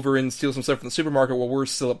 go over and steal some stuff from the supermarket while we're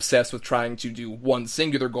still obsessed with trying to do one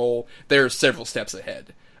singular goal. They're several steps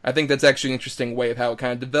ahead. I think that's actually an interesting way of how it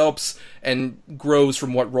kind of develops and grows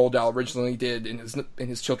from what Roald Dahl originally did in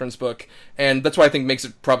his children's book, and that's why I think makes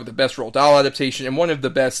it probably the best Roald Dahl adaptation and one of the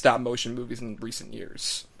best stop-motion movies in recent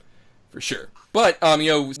years, for sure. But,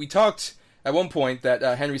 we talked at one point that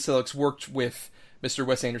Henry Selick worked with Mr.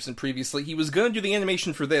 Wes Anderson previously. He was going to do the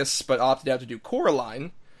animation for this, but opted out to do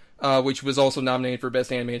Coraline, which was also nominated for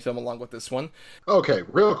Best Animated Film along with this one. Okay,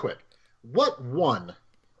 real quick. What won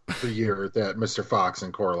the year that Mr. Fox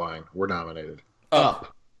and Coraline were nominated?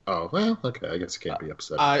 Up. Oh, well, okay, I guess it can't be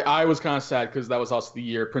upset. I was kind of sad because that was also the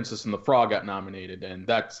year Princess and the Frog got nominated, and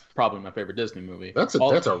that's probably my favorite Disney movie. That's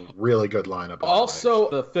a really good lineup. Also,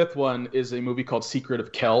 the 5th one is a movie called Secret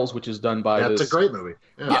of Kells, which is done by That's a great movie.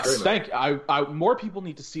 Yeah, yes, thank you. More people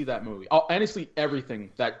need to see that movie. Honestly,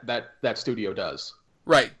 everything that studio does.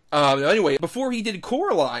 Right. Anyway, before he did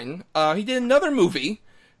Coraline, he did another movie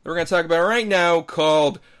that we're going to talk about right now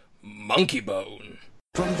called Monkey Bone.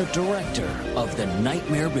 From the director of The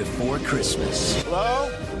Nightmare Before Christmas.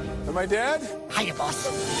 Hello? Am I dead? Hiya,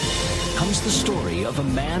 boss. Comes the story of a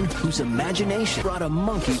man whose imagination brought a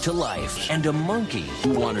monkey to life, and a monkey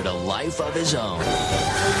who wanted a life of his own.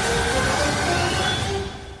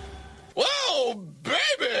 Whoa,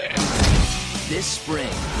 baby! This spring,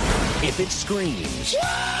 if it screams,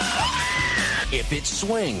 if it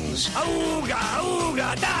swings, ooga,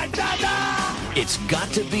 ooga, da, da, da, it's got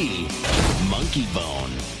to be Monkey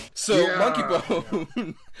Bone. So, Monkey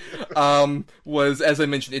Bone was, as I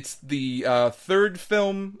mentioned, it's the 3rd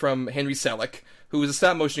film from Henry Selick, who is a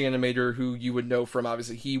stop-motion animator who you would know from,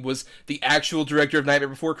 obviously, he was the actual director of Nightmare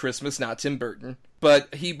Before Christmas, not Tim Burton.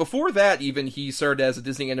 But before that, even, he started as a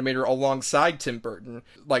Disney animator alongside Tim Burton,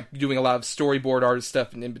 like doing a lot of storyboard artist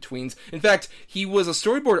stuff and in-betweens. In fact, he was a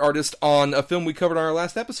storyboard artist on a film we covered on our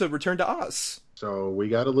last episode, Return to Oz. So we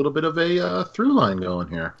got a little bit of a through line going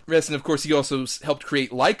here. Yes, and of course he also helped create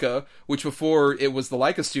Laika, which before it was the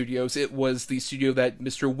Laika Studios, it was the studio that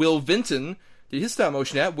Mr. Will Vinton did his stop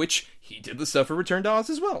motion at, which he did the stuff for Return to Oz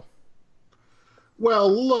as well.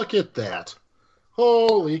 Well, look at that.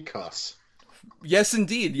 Holy cuss. Yes,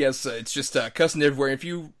 indeed. Yes, it's just cussing everywhere. If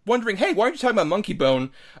you're wondering, hey, why are you talking about Monkey Bone?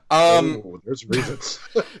 There's reasons.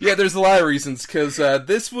 Yeah, there's a lot of reasons, because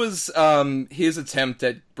this was his attempt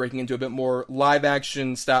at breaking into a bit more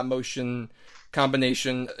live-action, stop-motion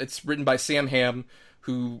combination. It's written by Sam Hamm,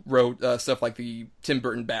 who wrote stuff like the Tim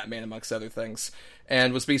Burton Batman, amongst other things,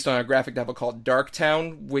 and was based on a graphic novel called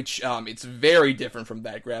Darktown, which it's very different from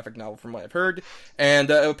that graphic novel from what I've heard, and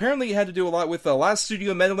apparently it had to do a lot with a lot of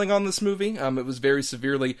studio meddling on this movie. It was very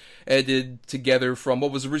severely edited together from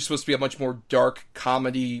what was originally supposed to be a much more dark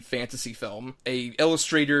comedy fantasy film. A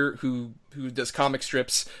illustrator who does comic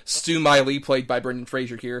strips, Stu Miley, played by Brendan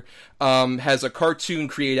Fraser here, has a cartoon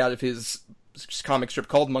created out of his comic strip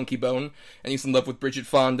called Monkey Bone, and he's in love with Bridget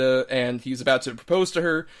Fonda, and he's about to propose to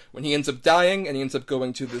her when he ends up dying, and he ends up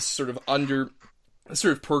going to this sort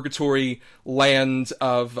of purgatory land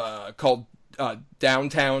of called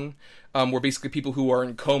Downtown, where basically people who are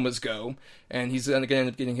in comas go, and he's going to end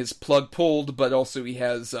up getting his plug pulled, but also he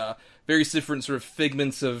has various different sort of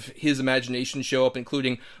figments of his imagination show up,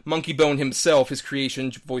 including Monkey Bone himself, his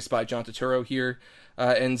creation, voiced by John Turturro here,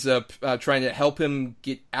 ends up trying to help him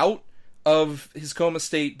get out of his coma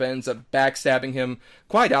state, but ends up backstabbing him,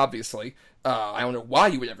 quite obviously. I don't know why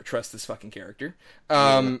you would ever trust this fucking character.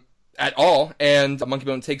 At all, and Monkey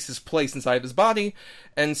Bone takes his place inside of his body,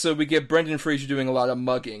 and so we get Brendan Fraser doing a lot of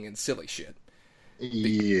mugging and silly shit.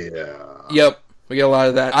 Yeah. Yep, we get a lot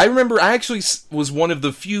of that. I remember I actually was one of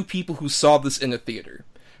the few people who saw this in a theater.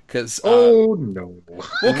 Cause, oh, no.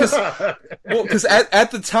 Because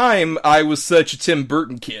at the time, I was such a Tim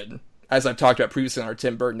Burton kid, as I've talked about previously on our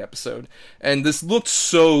Tim Burton episode, and this looked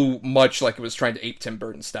so much like it was trying to ape Tim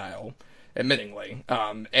Burton style. Admittingly.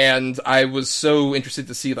 And I was so interested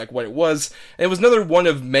to see, like, what it was. And it was another one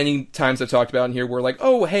of many times I've talked about in here where, like,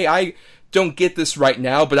 oh, hey, I don't get this right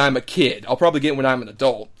now, but I'm a kid. I'll probably get it when I'm an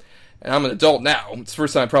adult. And I'm an adult now. It's the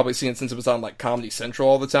first time I've probably seen it since it was on, like, Comedy Central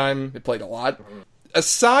all the time. It played a lot.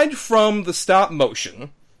 Aside from the stop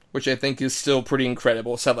motion, which I think is still pretty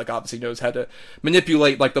incredible, Sedlak obviously knows how to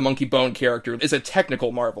manipulate, like, the Monkey Bone character. It's a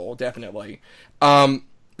technical marvel, definitely.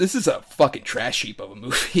 This is a fucking trash heap of a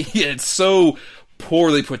movie. It's so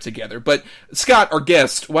poorly put together. But, Scott, our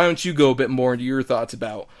guest, why don't you go a bit more into your thoughts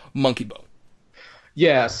about Monkey Bone?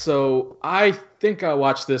 Yeah, so I think I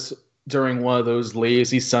watched this during one of those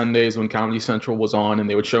lazy Sundays when Comedy Central was on and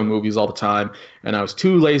they would show movies all the time, and I was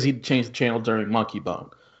too lazy to change the channel during Monkey Bone.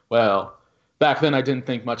 Well, back then I didn't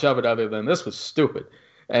think much of it other than this was stupid.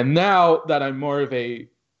 And now that I'm more of a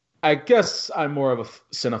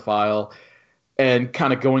cinephile, and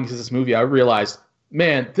kind of going to this movie, I realized,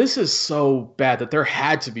 man, this is so bad that there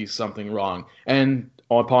had to be something wrong. And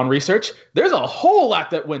upon research, there's a whole lot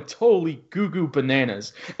that went totally goo-goo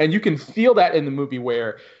bananas. And you can feel that in the movie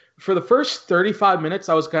where for the first 35 minutes,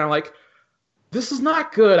 I was kind of like, this is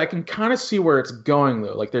not good. I can kind of see where it's going,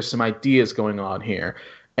 though. Like, there's some ideas going on here.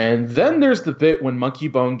 And then there's the bit when Monkey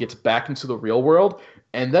Bone gets back into the real world,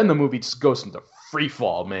 and then the movie just goes into free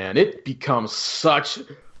fall, man. It becomes such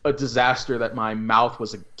a disaster that my mouth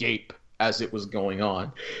was agape as it was going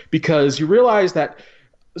on, because you realize that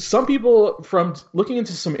some people, from looking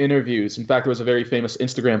into some interviews, in fact, there was a very famous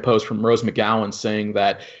Instagram post from Rose McGowan saying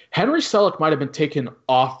that Henry Selick might have been taken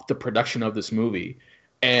off the production of this movie.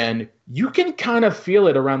 And you can kind of feel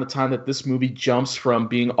it around the time that this movie jumps from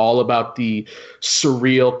being all about the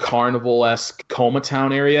surreal carnival-esque Coma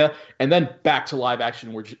Town area and then back to live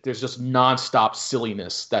action where there's just nonstop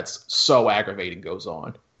silliness that's so aggravating goes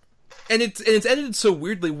on. And it's edited so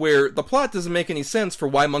weirdly where the plot doesn't make any sense for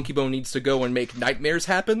why Monkey Bone needs to go and make nightmares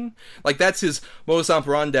happen. Like, that's his modus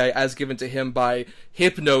operandi as given to him by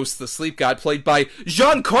Hypnos, the sleep god, played by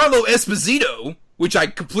Giancarlo Esposito, which I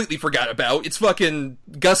completely forgot about. It's fucking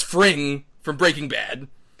Gus Fring from Breaking Bad.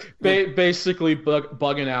 Basically,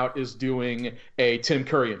 Bugging Out is doing a Tim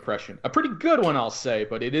Curry impression. A pretty good one, I'll say,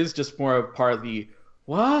 but it is just more of part of the,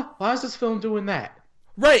 what? Why is this film doing that?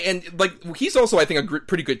 Right, and, like, he's also, I think, a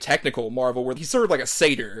pretty good technical marvel, where he's sort of like a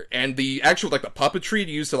satyr, and the actual, like, the puppetry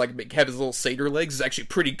to use to, like, have his little satyr legs is actually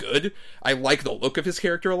pretty good. I like the look of his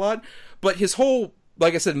character a lot, but his whole,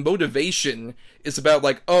 like I said, motivation is about,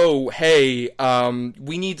 like, oh, hey,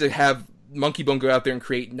 we need to have Monkey Bone go out there and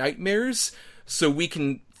create nightmares, so we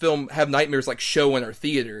can have nightmares, like, show in our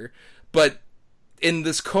theater, but in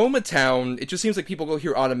this Coma Town, it just seems like people go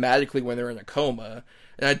here automatically when they're in a coma,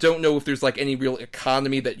 and I don't know if there's, like, any real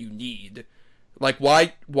economy that you need. Like,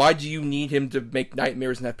 why do you need him to make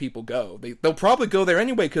nightmares and have people go? They'll probably go there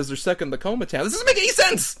anyway because they're stuck in the Coma Town. This doesn't make any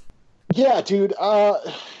sense! Yeah, dude, I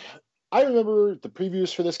remember the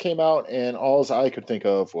previews for this came out, and all I could think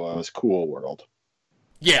of was Cool World.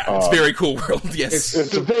 Yeah, it's very Cool World, yes.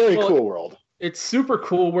 It's a very cool world. It's super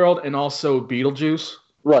Cool World and also Beetlejuice.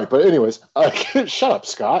 Right, but anyways, shut up,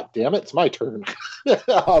 Scott. Damn it, it's my turn.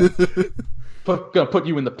 Gonna put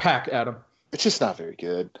you in the pack, Adam. It's just not very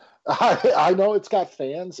good. I know it's got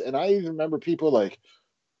fans, and I even remember people, like,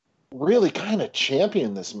 really kind of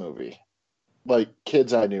champion this movie. Like,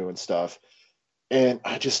 kids I knew and stuff. And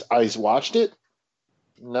I watched it.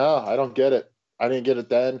 No, I don't get it. I didn't get it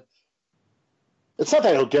then. It's not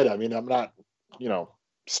that I don't get it. I mean, I'm not,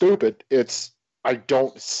 stupid. It's, I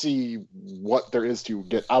don't see what there is to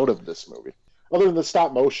get out of this movie. Other than the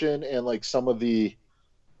stop motion and, like, some of the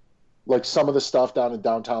Like some of the stuff down in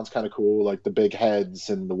downtown's kind of cool, like the big heads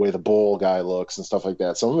and the way the bull guy looks and stuff like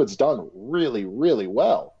that. Some of it's done really, really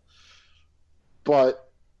well. But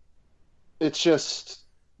it's just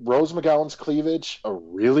Rose McGowan's cleavage, a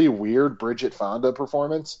really weird Bridget Fonda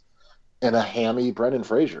performance, and a hammy Brendan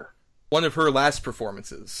Fraser. One of her last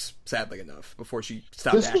performances, sadly enough, before she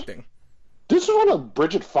stopped acting. This was one of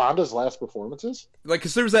Bridget Fonda's last performances? Like,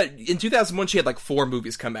 because there was that, in 2001 she had like 4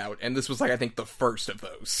 movies come out, and this was like, I think, the first of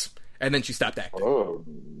those. And then she stopped acting. Oh,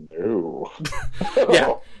 no.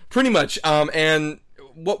 Yeah, pretty much. And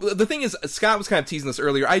what the thing is, Scott was kind of teasing this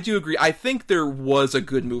earlier. I do agree. I think there was a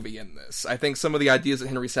good movie in this. I think some of the ideas that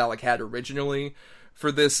Henry Selick had originally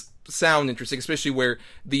for this sound interesting, especially where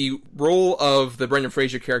the role of the Brendan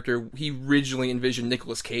Fraser character, he originally envisioned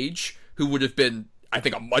Nicolas Cage, who would have been, I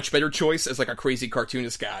think, a much better choice as like a crazy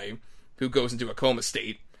cartoonist guy who goes into a coma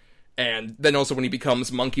state. And then also when he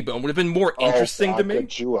becomes Monkey Bone would have been more interesting to me.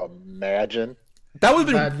 Could you imagine? That would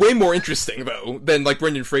have been way more interesting, though, than, like,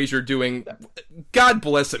 Brendan Fraser doing... God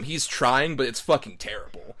bless him, he's trying, but it's fucking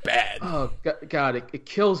terrible. Bad. Oh, God, it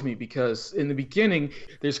kills me, because in the beginning,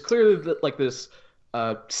 there's clearly, like, this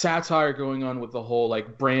satire going on with the whole,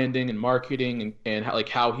 like, branding and marketing and how, like,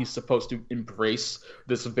 how he's supposed to embrace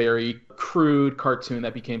this very crude cartoon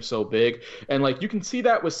that became so big. And, like, you can see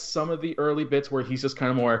that with some of the early bits where he's just kind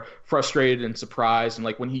of more frustrated and surprised. And,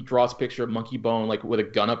 like, when he draws a picture of Monkey Bone, like, with a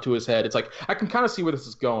gun up to his head, it's like, I can kind of see where this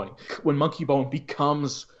is going. When Monkey Bone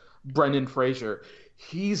becomes Brendan Fraser,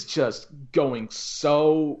 he's just going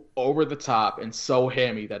so over the top and so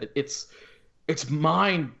hammy that it's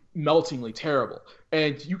mind-meltingly terrible.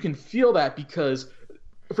 And you can feel that because,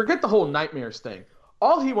 forget the whole nightmares thing.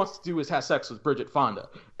 All he wants to do is have sex with Bridget Fonda.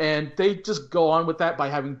 And they just go on with that by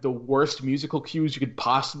having the worst musical cues you could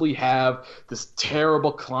possibly have. This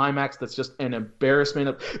terrible climax that's just an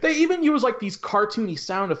embarrassment. They even use like these cartoony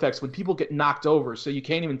sound effects when people get knocked over, so you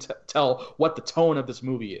can't even tell what the tone of this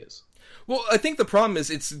movie is. Well, I think the problem is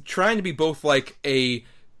it's trying to be both like a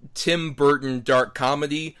Tim Burton dark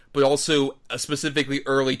comedy, but also a specifically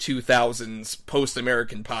early 2000s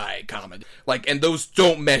post-American Pie comedy. Like, and those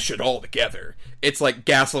don't mesh at all together. It's like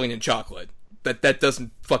gasoline and chocolate. That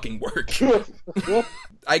doesn't fucking work.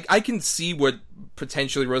 I can see what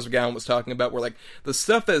potentially Rose McGowan was talking about, where like the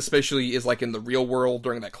stuff that especially is like in the real world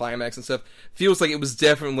during that climax and stuff feels like it was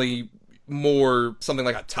definitely more something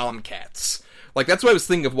like a Tomcats. Like, that's what I was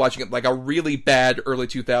thinking of watching it, like a really bad early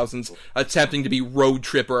 2000s attempting to be Road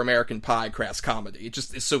Trip or American Pie crass comedy. It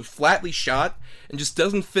just is so flatly shot and just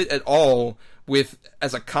doesn't fit at all with,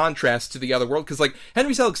 as a contrast to the other world. Because, like,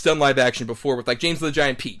 Henry Selick's done live action before with, like, James and the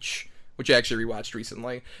Giant Peach, which I actually rewatched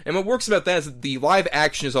recently. And what works about that is that the live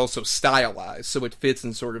action is also stylized, so it fits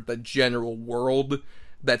in sort of the general world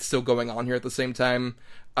that's still going on here at the same time.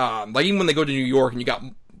 Like, even when they go to New York and you got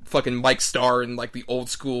fucking Mike Starr in like the old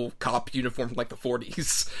school cop uniform from like the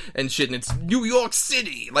 40s and shit, and it's New York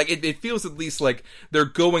City. Like it feels at least like they're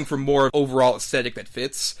going for more overall aesthetic that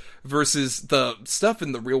fits versus the stuff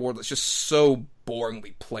in the real world that's just so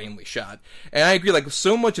boringly plainly shot. And I agree, like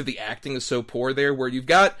so much of the acting is so poor there, where you've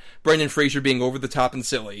got Brendan Fraser being over the top and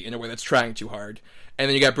silly in a way that's trying too hard. And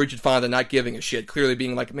then you got Bridget Fonda not giving a shit, clearly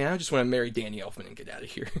being like, man, I just want to marry Danny Elfman and get out of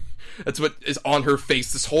here. That's what is on her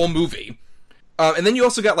face this whole movie. And then you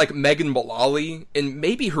also got, like, Megan Mullally in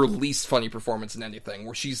maybe her least funny performance in anything,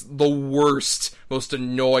 where she's the worst, most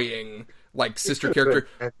annoying, like, sister character.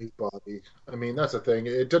 Anybody. I mean, that's the thing.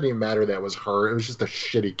 It didn't even matter that was her. It was just a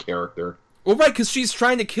shitty character. Well, right, because she's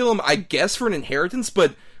trying to kill him, I guess, for an inheritance,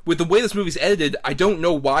 but with the way this movie's edited, I don't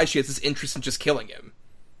know why she has this interest in just killing him.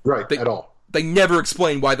 Right, at all. They never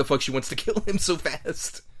explain why the fuck she wants to kill him so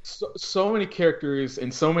fast. So many characters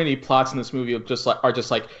and so many plots in this movie are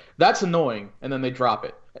just like that's annoying, and then they drop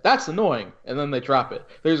it. That's annoying, and then they drop it.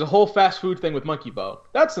 There's a whole fast food thing with Monkey Bone.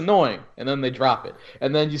 That's annoying, and then they drop it.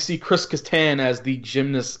 And then you see Chris Kattan as the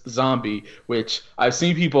gymnast zombie, which I've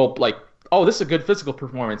seen people like, oh, this is a good physical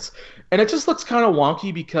performance. And it just looks kind of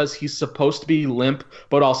wonky because he's supposed to be limp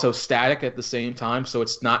but also static at the same time. So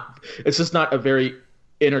it's just not a very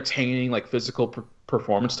entertaining like physical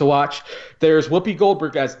performance to watch. There's Whoopi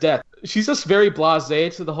Goldberg as Death. She's just very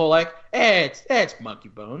blasé to the whole like, it's Monkey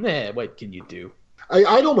Bone. What can you do?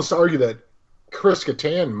 I'd almost argue that Chris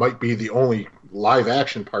Kattan might be the only live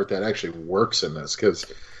action part that actually works in this, because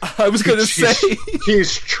I was going to say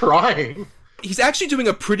he's trying. He's actually doing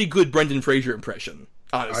a pretty good Brendan Fraser impression,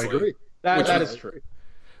 honestly. I agree. That is true.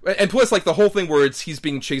 And plus, like, the whole thing where he's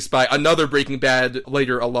being chased by another Breaking Bad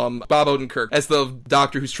later alum, Bob Odenkirk, as the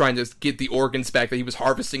doctor who's trying to get the organs back that he was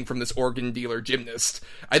harvesting from this organ dealer gymnast.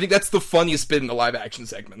 I think that's the funniest bit in the live-action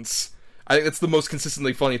segments. I think it's the most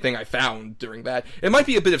consistently funny thing I found during that. It might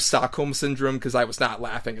be a bit of Stockholm Syndrome, because I was not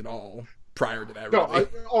laughing at all prior to that. Really.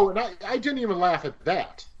 I didn't even laugh at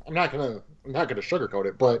that. I'm not gonna sugarcoat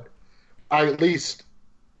it, but I at least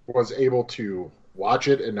was able to watch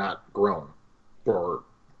it and not groan for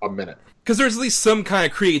a minute. Because there's at least some kind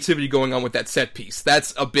of creativity going on with that set piece.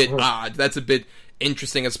 That's a bit odd. That's a bit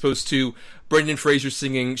interesting, as opposed to Brendan Fraser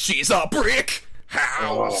singing "She's a Brick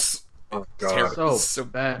House." Oh God, so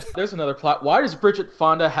bad. There's another plot. Why does Bridget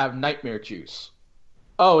Fonda have nightmare juice?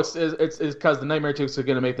 Oh, it's because the nightmare juice is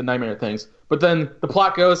going to make the nightmare things. But then the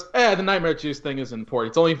plot goes, the nightmare juice thing isn't important.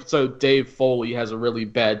 It's only so Dave Foley has a really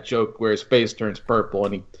bad joke where his face turns purple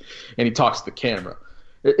and he talks to the camera.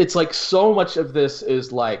 It's like so much of this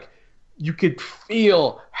is like you could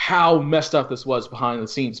feel how messed up this was behind the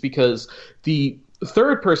scenes, because the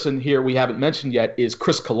third person here we haven't mentioned yet is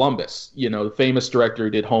Chris Columbus, the famous director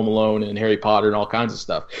who did Home Alone and Harry Potter and all kinds of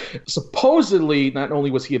stuff. Supposedly, not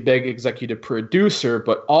only was he a big executive producer,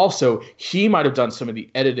 but also he might have done some of the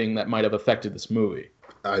editing that might have affected this movie.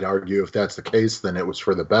 I'd argue if that's the case, then it was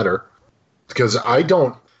for the better. Because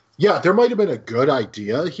there might have been a good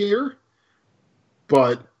idea here,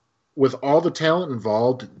 but with all the talent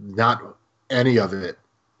involved, not any of it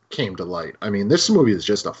came to light. I mean, this movie is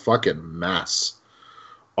just a fucking mess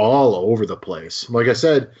all over the place. Like I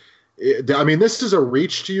said, this is a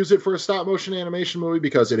reach to use it for a stop motion animation movie,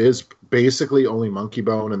 because it is basically only monkey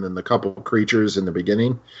bone and then the couple creatures in the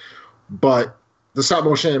beginning. But the stop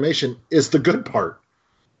motion animation is the good part.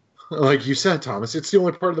 Like you said, Thomas, it's the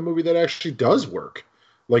only part of the movie that actually does work.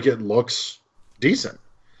 Like, it looks decent.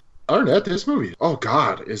 Other than that, this movie, oh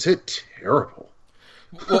God, is it terrible.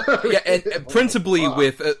 Well, yeah, and principally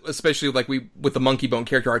with, especially like with the monkey bone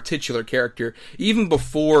character, our titular character, even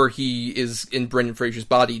before he is in Brendan Fraser's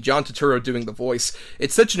body, John Turturro doing the voice,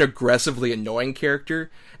 it's such an aggressively annoying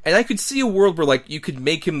character, and I could see a world where, like, you could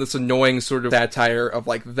make him this annoying sort of satire of,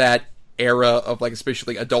 like, that era of, like,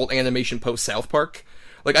 especially adult animation post-South Park.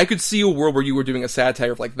 Like, I could see a world where you were doing a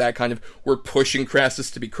satire of, like, that kind of, we're pushing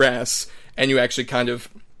crassness to be crass, and you actually kind of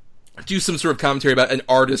do some sort of commentary about an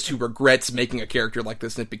artist who regrets making a character like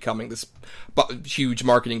this and it becoming this huge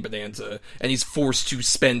marketing bonanza, and he's forced to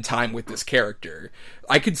spend time with this character.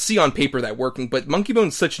 I could see on paper that working, but Monkey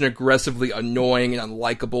Bone's such an aggressively annoying and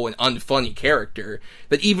unlikable and unfunny character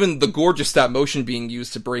that even the gorgeous stop motion being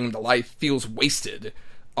used to bring him to life feels wasted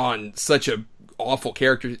on such a awful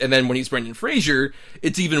character. And then when he's Brendan Fraser,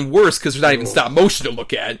 it's even worse because there's not even stop motion to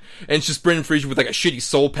look at, and it's just Brendan Fraser with like a shitty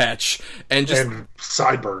soul patch and just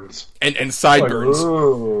sideburns and sideburns,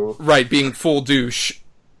 right, being full douche.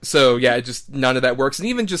 So yeah, just none of that works. And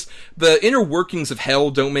even just the inner workings of hell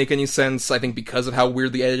don't make any sense, I think, because of how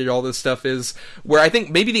weirdly edited all this stuff is, where I think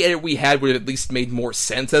maybe the edit we had would have at least made more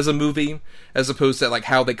sense as a movie, as opposed to like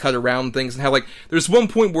how they cut around things, and how like there's one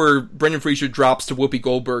point where Brendan Fraser drops to Whoopi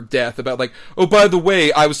Goldberg death about like, oh, by the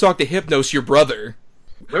way, I was talking to Hypnos, your brother.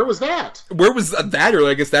 Where was that? Where was that? Or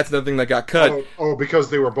I guess that's another thing that got cut. Oh,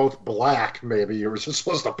 because they were both black, maybe. You were just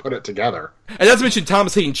supposed to put it together. And not to mention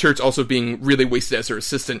Thomas Hayden Church also being really wasted as her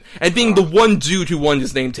assistant, and being the one dude who wanted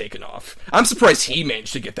his name taken off. I'm surprised he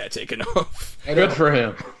managed to get that taken off. Good for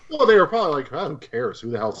him. Well, they were probably like, who cares?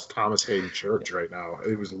 Who the hell's Thomas Hayden Church right now?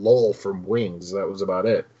 It was Lowell from Wings. That was about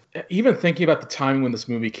it. Even thinking about the timing when this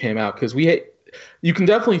movie came out, because you can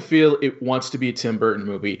definitely feel it wants to be a Tim Burton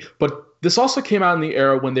movie, but this also came out in the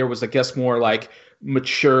era when there was, I guess, more like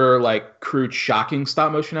mature, like crude, shocking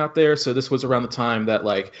stop motion out there. So this was around the time that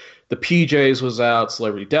like the PJs was out,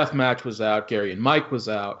 Celebrity Deathmatch was out, Gary and Mike was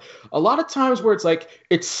out. A lot of times where it's like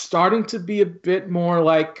it's starting to be a bit more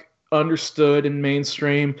like understood and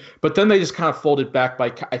mainstream, but then they just kind of folded back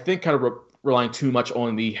by, I think, kind of relying too much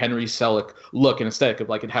on the Henry Selick look and aesthetic of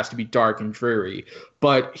like it has to be dark and dreary.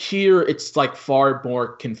 But here it's like far more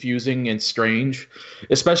confusing and strange,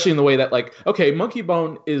 especially in the way that like, okay, Monkey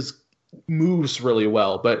Bone moves really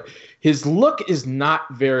well, but his look is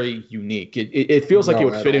not very unique. It feels like it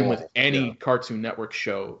would fit in with any Cartoon Network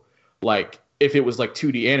show, like if it was like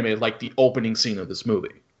 2D animated, like the opening scene of this movie.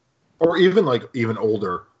 Or even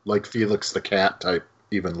older, like Felix the Cat type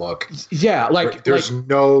even look. Yeah, like there's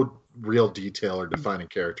no real detail or defining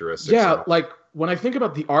characteristics. Yeah, like when I think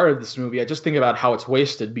about the art of this movie, I just think about how it's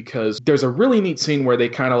wasted, because there's a really neat scene where they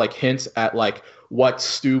kind of like hint at like what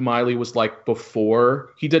Stu Miley was like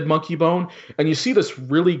before he did Monkey Bone, and you see this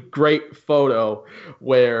really great photo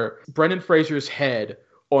where Brendan Fraser's head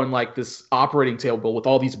on like this operating table with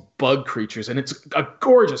all these bug creatures, and it's a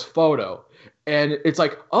gorgeous photo. And it's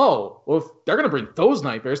like, oh, well, if they're gonna bring those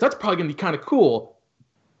nightmares, that's probably gonna be kind of cool.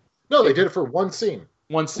 No, they did it for one scene.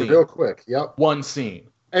 One scene. Real quick, yep. One scene.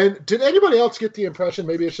 And did anybody else get the impression,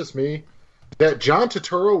 maybe it's just me, that John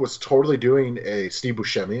Turturro was totally doing a Steve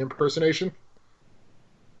Buscemi impersonation.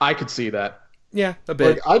 I could see that. Yeah, a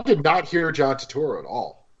bit. Like, I did not hear John Turturro at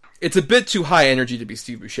all. It's a bit too high energy to be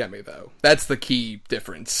Steve Buscemi, though. That's the key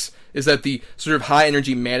difference. Is that the sort of high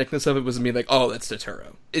energy manicness of it was me like, oh, that's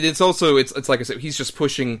Turturro. It's also it's like I said, he's just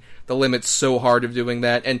pushing the limits so hard of doing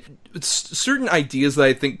that, and it's certain ideas that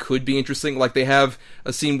I think could be interesting. Like they have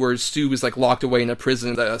a scene where Stu is like locked away in a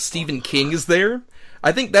prison. Stephen King is there.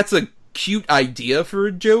 I think that's a cute idea for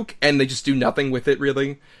a joke, and they just do nothing with it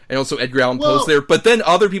really. And also Edgar Allan Poe's there, but then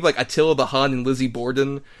other people like Attila the Hun and Lizzie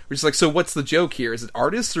Borden were just like, so what's the joke here? Is it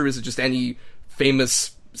artists or is it just any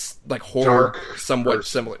famous like horror somewhat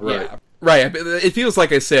similar? Right. Yeah, right. It feels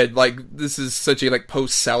like I said, like this is such a like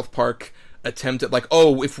post South Park attempt at like,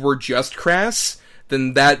 oh, if we're just crass,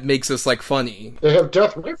 then that makes us like funny. They have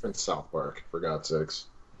Death reference South Park, for God's sakes.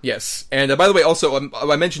 Yes, and by the way, also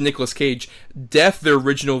I mentioned Nicolas Cage. Death, their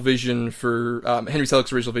original vision for Henry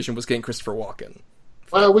Selick's original vision was getting Christopher Walken.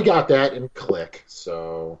 Well, we got that in Click,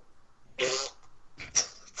 so.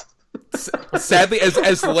 Sadly,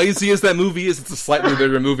 as lazy as that movie is, it's a slightly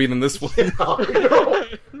better movie than this one. It's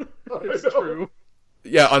true.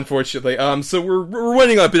 Yeah, unfortunately. So we're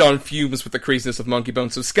running a bit on fumes with the craziness of Monkey Bone.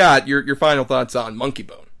 So Scott, your final thoughts on Monkey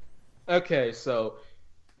Bone? Okay, so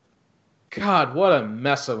God, what a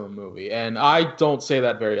mess of a movie. And I don't say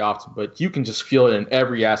that very often, but you can just feel it in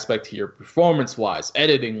every aspect here, performance-wise,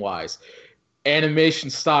 editing-wise, animation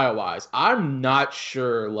style-wise. I'm not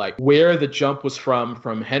sure like where the jump was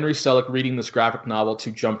from Henry Selick reading this graphic novel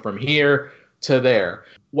to jump from here to there.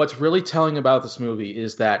 What's really telling about this movie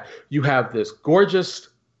is that you have this gorgeous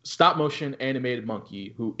stop-motion animated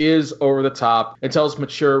monkey who is over the top and tells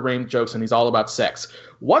mature range jokes, and he's all about sex.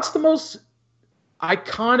 What's the most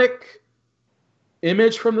iconic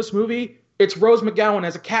image from this movie? It's Rose McGowan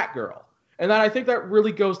as a cat girl. And I think that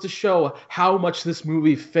really goes to show how much this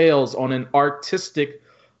movie fails on an artistic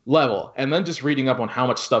level. And then just reading up on how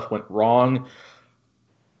much stuff went wrong.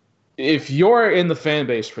 If you're in the fan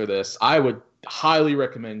base for this, I would highly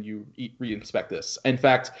recommend you reinspect this. In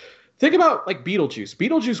fact, think about like Beetlejuice.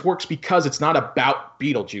 Beetlejuice works because it's not about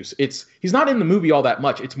Beetlejuice. He's not in the movie all that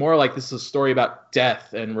much. It's more like this is a story about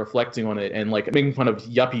death and reflecting on it and like making fun of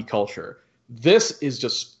yuppie culture. This is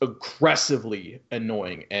just aggressively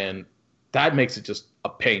annoying, and that makes it just a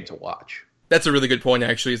pain to watch. That's a really good point,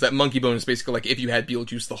 actually, is that Monkey Bone is basically like if you had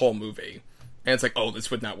Beetlejuice the whole movie. And it's like, oh,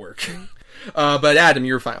 this would not work. But Adam,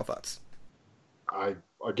 your final thoughts. I,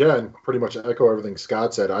 again, pretty much echo everything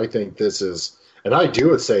Scott said. I think this is, and I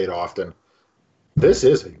do say it often, this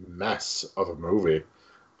is a mess of a movie.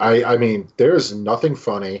 I mean, there's nothing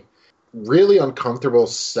funny, really uncomfortable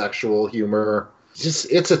sexual humor.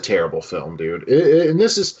 It's a terrible film, dude. And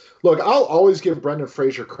this is, look, I'll always give Brendan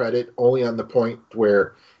Fraser credit only on the point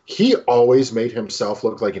where he always made himself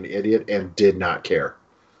look like an idiot and did not care.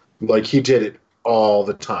 Like, he did it all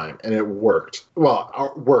the time, and it worked.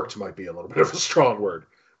 Well, worked might be a little bit of a strong word,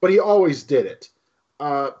 but he always did it.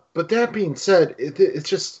 But that being said, it's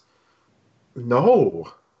just,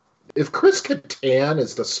 no. If Chris Kattan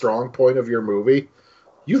is the strong point of your movie,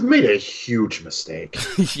 you've made a huge mistake.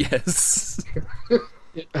 Yes.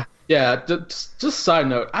 Yeah, just side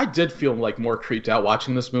note, I did feel like more creeped out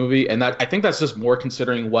watching this movie, and I think that's just more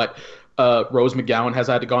considering what Rose McGowan has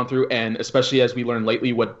had to go through, and especially as we learned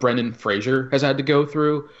lately what Brendan Fraser has had to go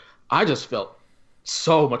through. I just felt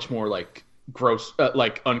so much more like gross,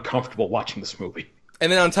 like uncomfortable watching this movie.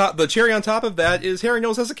 And then the cherry on top of that is Harry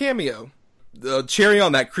Knowles has a cameo. The cherry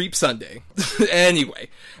on that creep sundae. Anyway,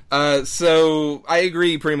 so I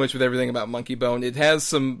agree pretty much with everything about Monkey Bone. It has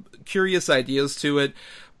some curious ideas to it,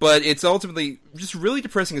 but it's ultimately just really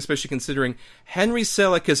depressing, especially considering Henry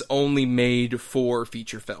Selick has only made 4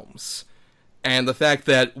 feature films. And the fact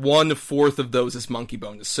that 1/4 of those is Monkey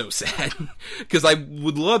Bone is so sad. Because I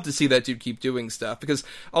would love to see that dude keep doing stuff. Because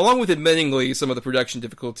along with admittingly some of the production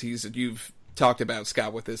difficulties that you've talked about,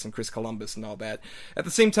 Scott, with this and Chris Columbus and all that, at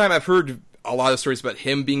the same time I've heard a lot of stories about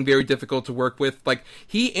him being very difficult to work with. Like,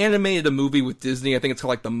 he animated a movie with Disney, I think it's called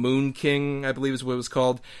like The Moon King, I believe is what it was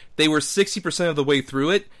called. They were 60% of the way through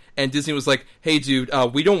it, and Disney was like, hey dude,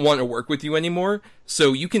 we don't want to work with you anymore,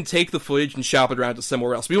 so you can take the footage and shop it around to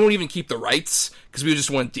somewhere else. We won't even keep the rights, because we just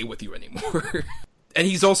won't deal with you anymore. And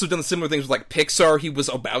he's also done similar things with like Pixar he was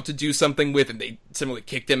about to do something with, and they similarly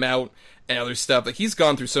kicked him out, and other stuff. Like, he's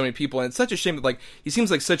gone through so many people, and it's such a shame that, like, he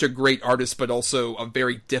seems like such a great artist, but also a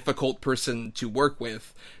very difficult person to work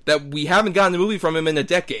with, that we haven't gotten a movie from him in a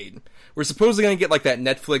decade. We're supposedly going to get, like, that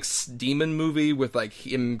Netflix Demon movie with, like,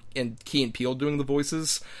 him and Key and Peele doing the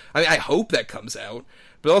voices. I mean, I hope that comes out.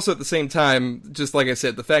 but also at the same time, just like I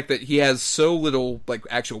said, the fact that he has so little like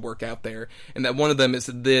actual work out there, and that one of them is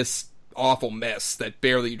this awful mess that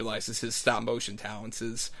barely utilizes his stop motion talents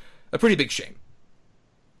is a pretty big shame.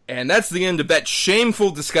 And that's the end of that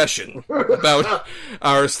shameful discussion about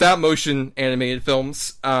our stop motion animated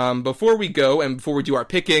films. Before we go, and before we do our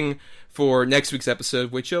picking for next week's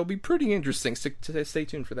episode, which will be pretty interesting, stay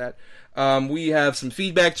tuned for that. We have some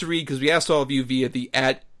feedback to read, because we asked all of you via the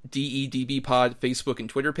 @DEDBpod Facebook and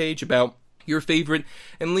Twitter page about your favorite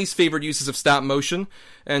and least favorite uses of stop motion.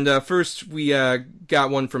 And first, we got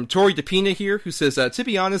one from Tori DePina here, who says, to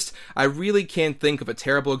be honest, I really can't think of a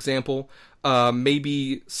terrible example.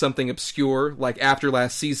 Maybe something obscure, like After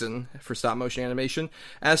Last Season, for stop-motion animation.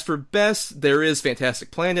 As for best, there is Fantastic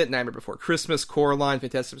Planet, Nightmare Before Christmas, Coraline,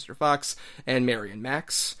 Fantastic Mr. Fox, and Mary and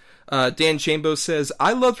Max. Dan Chambo says,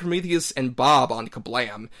 I loved Prometheus and Bob on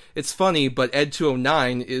Kablam. It's funny, but Ed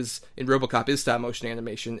 209 in RoboCop is stop-motion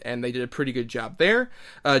animation, and they did a pretty good job there.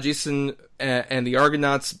 Jason and the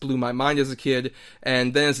Argonauts blew my mind as a kid,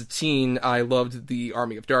 and then as a teen, I loved the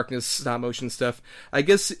Army of Darkness stop-motion stuff. I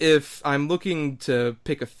guess if I'm looking to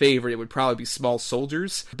pick a favorite, it would probably be Small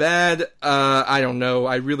Soldiers. Bad, I don't know.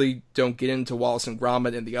 I really don't get into Wallace and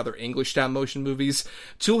Gromit and the other English stop-motion movies.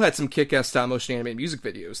 Tool had some kick-ass stop-motion animated music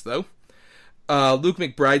videos, though. Luke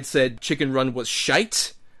McBride said Chicken Run was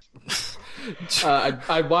shite.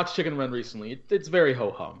 I watched Chicken Run recently. It's very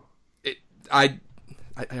ho-hum.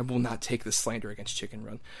 I will not take this slander against Chicken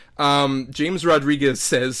Run. James Rodriguez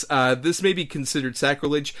says, this may be considered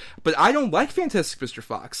sacrilege, but I don't like Fantastic Mr.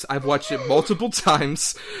 Fox. I've watched it multiple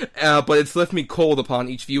times, but it's left me cold upon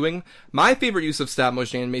each viewing. My favorite use of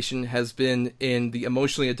stop-motion animation has been in the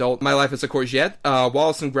emotionally adult My Life as a Courgette,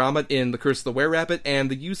 Wallace and Gromit in The Curse of the Were-Rabbit,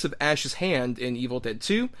 and the use of Ash's hand in Evil Dead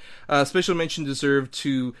 2. Special mention deserved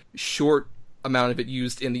to short amount of it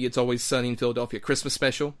used in the It's Always Sunny in Philadelphia Christmas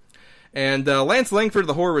special. And Lance Langford of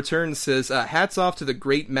The Horror Returns says, hats off to the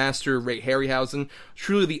great master Ray Harryhausen,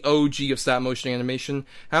 truly the OG of stop-motion animation.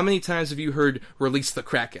 How many times have you heard Release the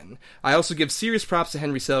Kraken? I also give serious props to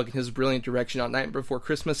Henry Selick and his brilliant direction on Nightmare Before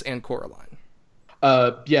Christmas and Coraline.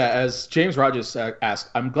 As James Rogers asked,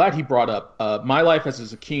 I'm glad he brought up My Life as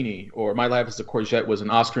a Zucchini, or My Life as a Courgette, was an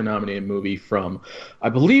Oscar-nominated movie from, I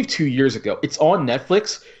believe, 2 years ago. It's on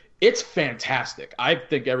Netflix. It's fantastic. I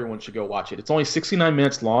think everyone should go watch it. It's only 69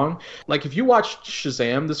 minutes long. Like, if you watched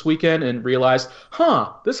Shazam this weekend and realized,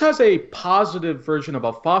 this has a positive version of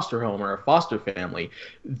a foster home or a foster family,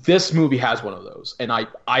 this movie has one of those. And I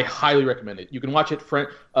highly recommend it. You can watch it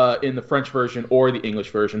in the French version or the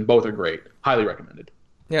English version. Both are great. Highly recommended.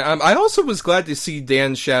 Yeah, I also was glad to see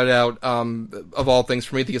Dan shout out, of all things,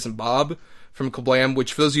 Prometheus and Bob from Kablam,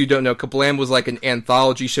 which, for those of you who don't know, Kablam was like an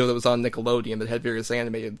anthology show that was on Nickelodeon that had various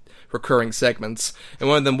animated recurring segments. And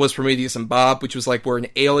one of them was Prometheus and Bob, which was like where an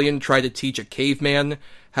alien tried to teach a caveman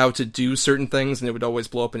how to do certain things, and it would always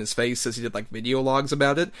blow up in his face as he did like video logs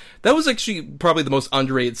about it. That was actually probably the most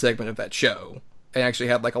underrated segment of that show, and actually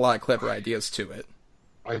had like a lot of clever ideas to it.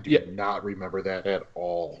 I do not remember that at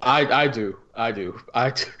all. I do.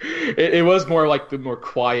 It was more like the more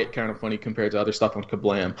quiet kind of funny compared to other stuff on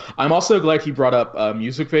Kablam. I'm also glad he brought up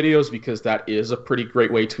music videos, because that is a pretty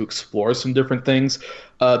great way to explore some different things.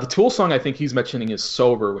 The Tool song I think he's mentioning is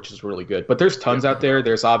Sober, which is really good. But there's tons out there.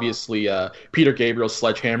 There's obviously Peter Gabriel's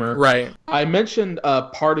Sledgehammer. Right. I mentioned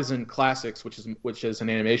Partisan Classics, which is an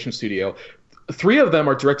animation studio. 3 of them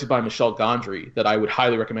are directed by Michel Gondry that I would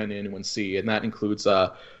highly recommend anyone see, and that includes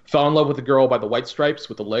Fell in Love with a Girl by the White Stripes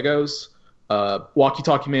with the Legos, Walkie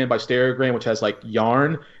Talkie Man by Stereogram, which has like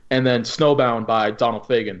yarn, and then Snowbound by Donald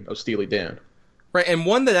Fagen of Steely Dan. Right, and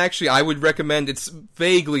one that actually I would recommend, it's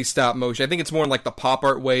vaguely stop motion. I think it's more in like the pop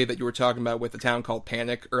art way that you were talking about with The Town Called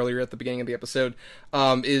Panic earlier at the beginning of the episode,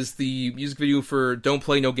 is the music video for Don't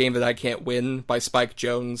Play No Game That I Can't Win by Spike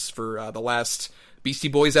Jonze for the last Beastie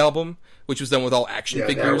Boys album, which was done with all action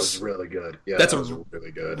figures. Yeah, that was really good. Yeah, that was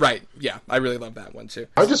really good. Right, yeah, I really love that one too.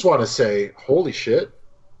 I just want to say, holy shit,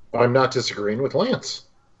 I'm not disagreeing with Lance.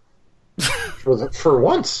 for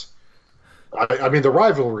once. I mean, the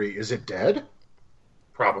rivalry, is it dead?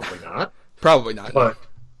 Probably not. Probably not. But,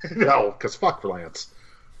 no, because fuck Lance.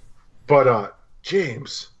 But,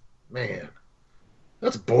 James, man,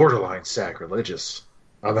 that's borderline sacrilegious.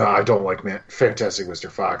 I don't like Fantastic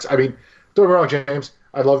Mr. Fox. I mean, don't get me wrong, James.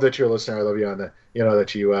 I love that you're a listener. I love you on the,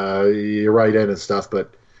 that you write in and stuff.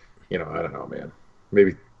 But, I don't know, man.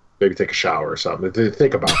 Maybe take a shower or something.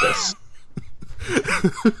 Think about this.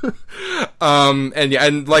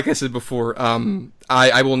 And like I said before,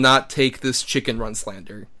 I will not take this Chicken Run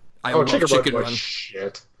slander. I love Chicken Run.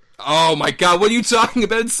 Shit. Oh my god, what are you talking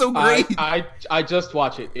about? It's so great. I just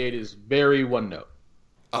watch it. It is very one note.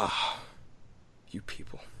 You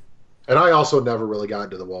people. And I also never really got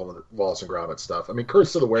into the Wallace and Gromit stuff. I mean,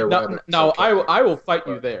 Curse of the Were-Rabbit. No, I will fight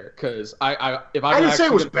you there, because I didn't say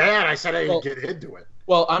it was bad. I said I didn't get into it.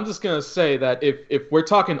 Well, I'm just gonna say that if we're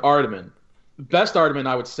talking Aardman, the best Aardman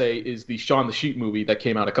I would say is the Shaun the Sheep movie that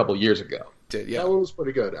came out a couple years ago. Yeah. That one was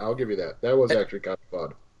pretty good. I'll give you that. That was actually kind of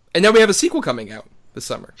fun. And now we have a sequel coming out this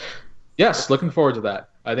summer. Yes, looking forward to that.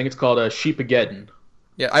 I think it's called Sheepageddon.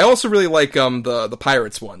 Yeah, I also really like the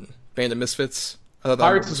Pirates one, Band of Misfits.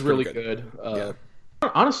 Pirates is really good.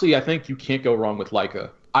 Honestly, I think you can't go wrong with Laika.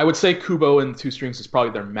 I would say Kubo and Two Strings is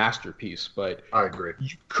probably their masterpiece, but I agree. You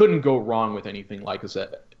couldn't go wrong with anything Laika's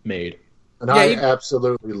made. And I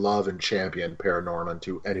absolutely love and champion Paranorman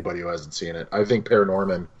to anybody who hasn't seen it. I think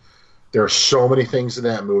Paranorman, there are so many things in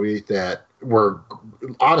that movie that were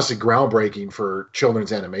honestly groundbreaking for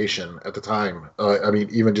children's animation at the time. I mean,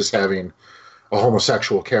 even just having a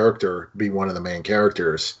homosexual character be one of the main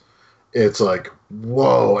characters, it's like,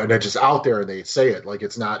 whoa, and they're just out there and they say it like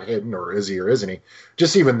it's not hidden, or is he or isn't he?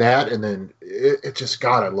 Just even that, and then it just,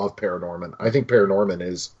 God, I love Paranorman. I think Paranorman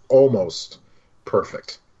is almost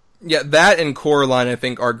perfect. Yeah, that and Coraline, I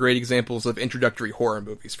think, are great examples of introductory horror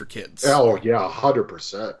movies for kids. Oh, yeah,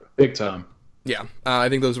 100%. Big time. Yeah, I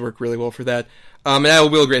think those work really well for that. And I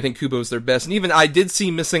will agree, I think Kubo's their best. And even I did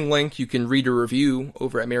see Missing Link. You can read a review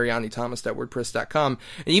over at marianithomas.wordpress.com.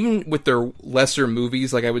 And even with their lesser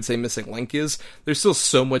movies, like I would say Missing Link is, there's still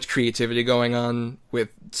so much creativity going on with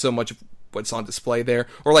so much of what's on display there.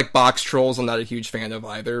 Or like Box Trolls, I'm not a huge fan of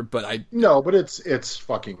either, but No, but it's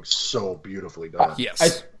fucking so beautifully done.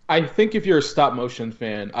 Yes. I think if you're a stop motion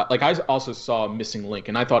fan, like I also saw Missing Link,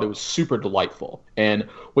 and I thought it was super delightful. And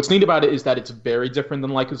what's neat about it is that it's very different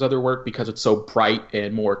than Laika's other work because it's so bright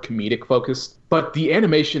and more comedic focused. But the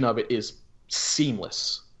animation of it is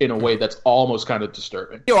seamless in a way that's almost kind of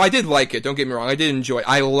disturbing. I did like it. Don't get me wrong. I did enjoy it.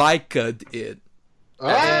 I liked it.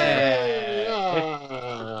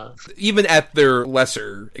 Even at their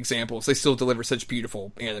lesser examples, they still deliver such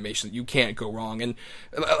beautiful animation that you can't go wrong. And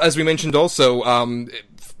as we mentioned also,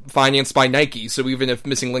 financed by Nike, so even if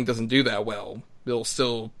Missing Link doesn't do that well, they'll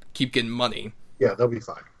still keep getting money. Yeah, they'll be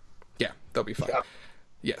fine. Yeah, they'll be fine. Yeah.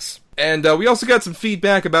 Yes. And we also got some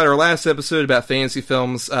feedback about our last episode about fantasy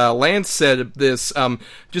films. Lance said this,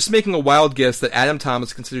 just making a wild guess that Adam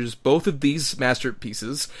Thomas considers both of these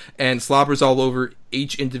masterpieces and slobbers all over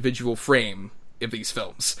each individual frame of these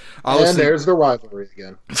films. And there's the rivalry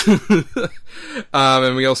again.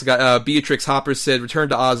 And we also got Beatrix Hopper said, Return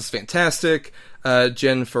to Oz is fantastic.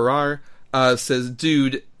 Jen Farrar says,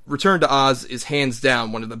 dude, Return to Oz is hands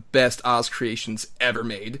down one of the best Oz creations ever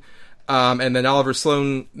made. And then Oliver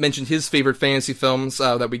Sloan mentioned his favorite fantasy films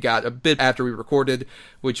that we got a bit after we recorded,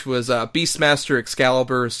 which was Beastmaster,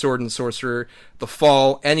 Excalibur, Sword and Sorcerer, The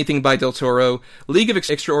Fall, anything by Del Toro, League of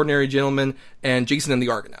Extraordinary Gentlemen, and Jason and the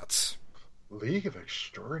Argonauts. League of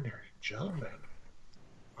Extraordinary Gentlemen?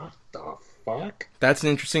 What the fuck? That's an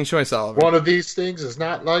interesting choice, Oliver. One of these things is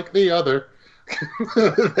not like the other.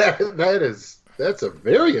 That's a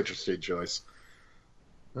very interesting choice.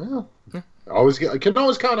 Well, I can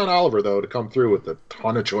always count on Oliver, though, to come through with a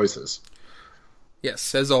ton of choices.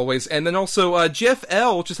 Yes, as always. And then also, Jeff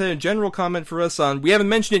L. just had a general comment for us on, we haven't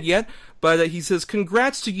mentioned it yet, but he says,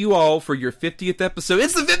 congrats to you all for your 50th episode.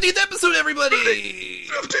 It's the 50th episode, everybody!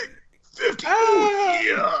 50!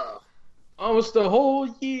 Yeah! Almost a whole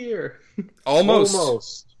year.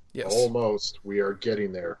 Almost. Yes. Almost. We are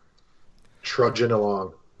getting there. Trudging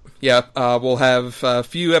along. Yeah, we'll have a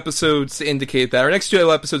few episodes to indicate that. Our next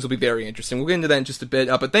 2 episodes will be very interesting. We'll get into that in just a bit.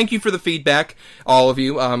 But thank you for the feedback, all of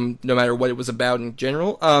you, no matter what it was about in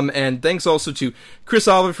general. And thanks also to Chris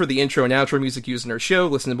Oliver for the intro and outro music used in our show.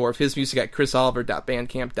 Listen to more of his music at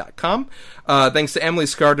chrisoliver.bandcamp.com. Thanks to Emily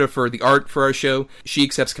Scarda for the art for our show. She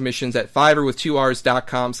accepts commissions at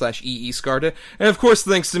fiverr.com/EEScarda. And of course,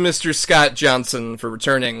 thanks to Mr. Scott Johnson for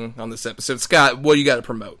returning on this episode. Scott, what do you got to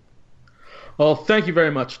promote? Well, thank you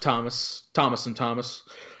very much, Thomas for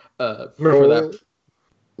that.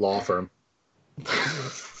 Law firm.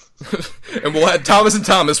 And we'll have Thomas &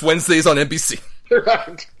 Thomas Wednesdays on NBC.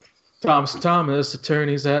 Right. Thomas,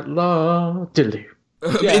 attorneys at law.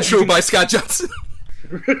 Intro by Scott Johnson.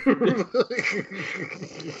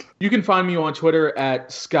 You can find me on Twitter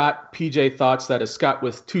at Scott PJ Thoughts. That is Scott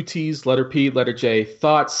with 2 T's, letter P, letter J,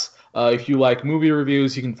 Thoughts. If you like movie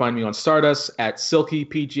reviews, you can find me on Stardust at Silky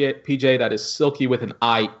PJ. That is Silky with an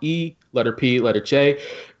I-E, letter P, letter J.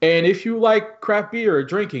 And if you like craft beer or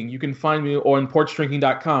drinking, you can find me on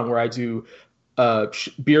porchdrinking.com, where I do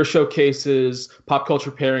beer showcases, pop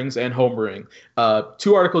culture pairings, and homebrewing.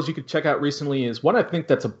 2 articles you could check out recently is one I think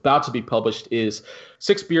that's about to be published is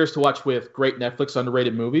 6 beers to watch with great Netflix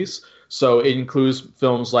underrated movies. So it includes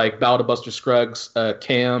films like Ballad of Buster Scruggs,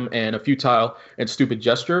 Cam, and A Futile and Stupid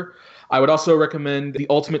Gesture. I would also recommend the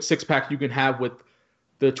ultimate 6-pack you can have with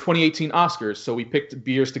the 2018 Oscars. So we picked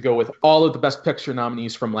beers to go with all of the Best Picture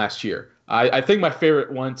nominees from last year. I think my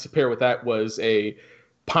favorite one to pair with that was a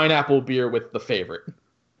pineapple beer with The Favorite.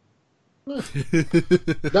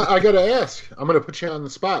 Now, I gotta ask. I'm gonna put you on the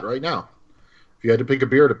spot right now. If you had to pick a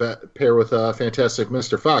beer to pair with Fantastic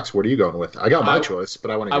Mr. Fox, what are you going with? I got my choice,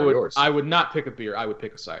 but I want to hear yours. I would not pick a beer. I would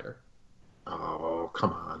pick a cider. Oh,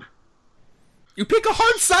 come on. You pick a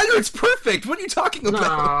hard cider, it's perfect. What are you talking about?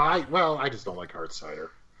 I just don't like hard cider.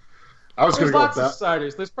 I was going to go with that. There's lots of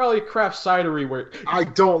ciders. There's probably a craft cidery where... I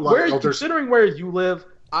don't like... Considering where you live,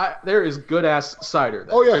 there is good-ass cider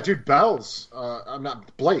there. Oh, yeah, dude, Bell's.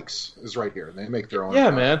 Blake's is right here. They make their own... Yeah,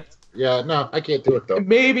 man. Yeah, no, I can't do it, though.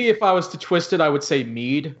 Maybe if I was to twist it, I would say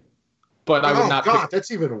mead, but I would not... Oh, God,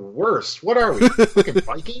 that's even worse. What are we, fucking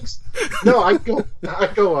Vikings? No, I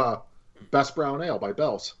go Best Brown Ale by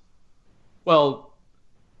Bell's. Well,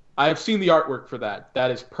 I've seen the artwork for that. That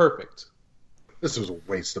is perfect. This was a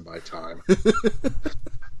waste of my time.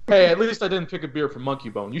 Hey, at least I didn't pick a beer from Monkey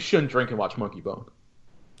Bone. You shouldn't drink and watch Monkey Bone.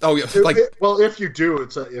 Oh, yeah. If you do,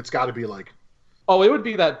 it's got to be like... Oh, it would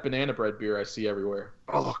be that banana bread beer I see everywhere.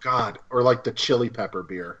 Oh, God. Or like the chili pepper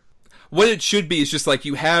beer. What it should be is just like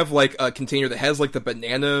you have like a container that has like the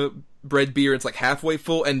banana bread beer, it's like halfway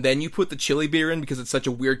full, and then you put the chili beer in because it's such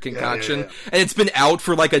a weird concoction, and it's been out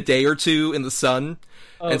for like a day or two in the sun,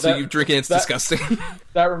 and so you drink it, it's disgusting.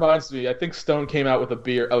 That reminds me, I think Stone came out with a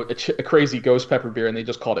beer, a crazy ghost pepper beer, and they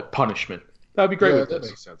just called it Punishment. That would be great with that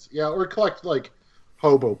this. Makes sense. Yeah, or collect like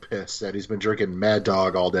hobo piss that he's been drinking Mad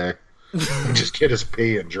Dog all day. Just get his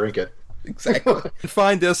pee and drink it. Exactly.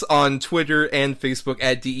 Find us on Twitter and Facebook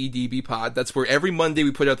at DEDBpod. That's where every Monday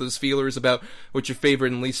we put out those feelers about what your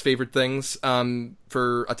favorite and least favorite things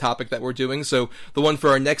for a topic that we're doing. So the one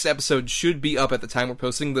for our next episode should be up at the time we're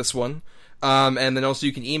posting this one. And then also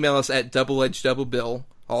you can email us at doubleedgeddoublebill,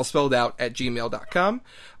 all spelled out, at gmail.com.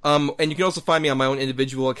 And you can also find me on my own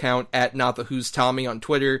individual account at NotTheWho'sTommy on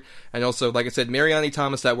Twitter. And also, like I said,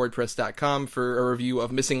 MarianiThomas.wordpress.com for a review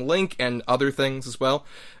of Missing Link and other things as well.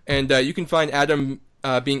 And you can find Adam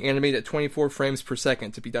being animated at 24 frames per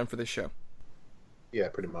second to be done for this show. Yeah,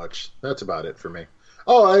 pretty much. That's about it for me.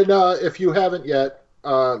 Oh, and if you haven't yet,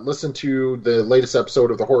 listen to the latest episode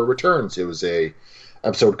of The Horror Returns. It was a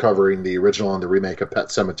episode covering the original and the remake of Pet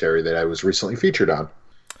Sematary that I was recently featured on.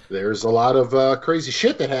 There's a lot of crazy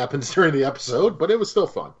shit that happens during the episode, but it was still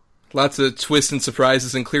fun. Lots of twists and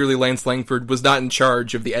surprises, and clearly Lance Langford was not in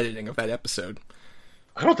charge of the editing of that episode.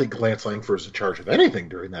 I don't think Lance Langford was in charge of anything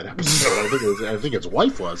during that episode. I think his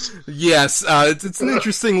wife was. Yes, it's an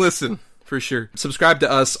interesting listen, for sure. Subscribe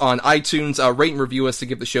to us on iTunes. Rate and review us to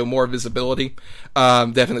give the show more visibility.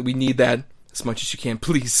 Definitely, we need that as much as you can,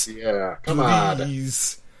 please. Yeah, come on.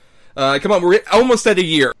 Come on, we're almost at a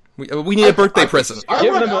year. We need a birthday present. I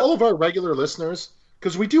want all of our regular listeners,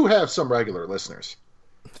 because we do have some regular listeners.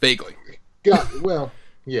 Vaguely. Yeah, well,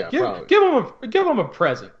 yeah, probably. Give them a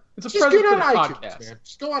present. It's a Just present get for on the iTunes, podcast. man.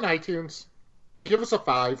 Just go on iTunes. Give us a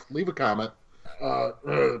 5. Leave a comment.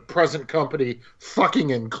 Present company fucking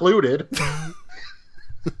included.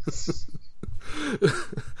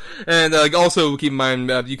 And also keep in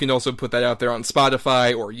mind, you can also put that out there on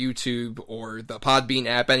Spotify or YouTube or the Podbean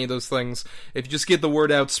app, any of those things. If you just get the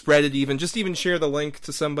word out, spread it even, just even share the link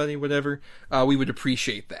to somebody, whatever, we would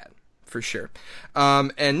appreciate that. For sure.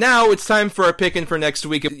 And now it's time for our pick-in for next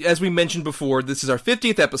week. As we mentioned before, this is our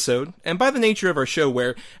 50th episode, and by the nature of our show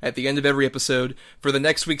where, at the end of every episode, for the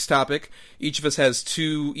next week's topic, each of us has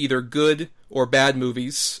 2 either good or bad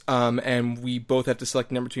movies, and we both have to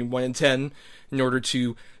select a number between 1 and 10 in order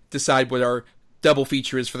to decide what our double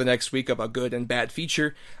feature is for the next week of a good and bad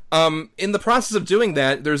feature. In the process of doing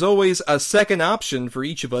that, there's always a second option for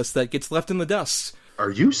each of us that gets left in the dust. Are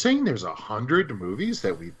you saying there's 100 movies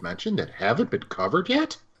that we've mentioned that haven't been covered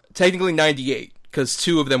yet? Technically 98, because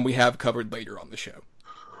 2 of them we have covered later on the show.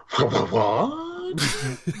 What?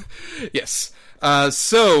 Yes.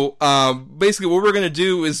 So basically what we're going to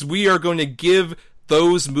do is we are going to give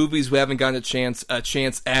those movies who haven't gotten a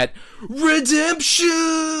chance at redemption!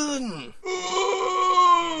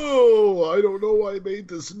 Oh, I don't know why I made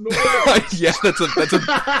this noise. Yeah,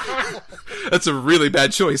 that's a really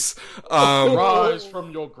bad choice. Rise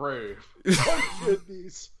from your grave. Oh,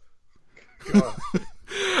 goodness. God.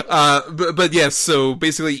 But yes, so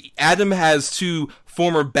basically Adam has two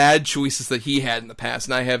former bad choices that he had in the past,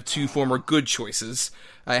 and I have two former good choices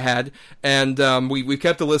I had, and we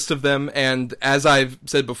kept a list of them, and as I've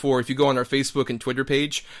said before, if you go on our Facebook and Twitter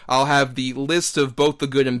page, I'll have the list of both the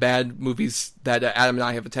good and bad movies that Adam and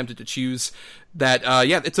I have attempted to choose. That,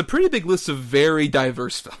 it's a pretty big list of very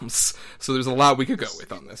diverse films, so there's a lot we could go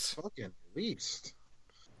with on this. Fucking beast.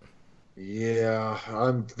 Yeah,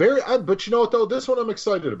 but you know what though? This one I'm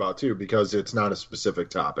excited about too because it's not a specific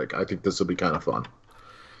topic. I think this will be kind of fun.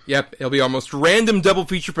 Yep, it'll be our most random double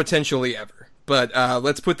feature potentially ever. But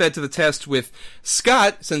let's put that to the test with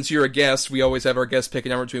Scott. Since you're a guest, we always have our guest pick a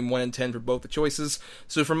number between 1 and 10 for both the choices.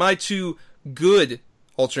 So for my two good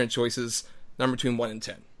alternate choices, number between 1 and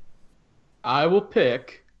 10. I will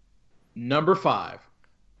pick number 5.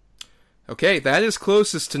 Okay, that is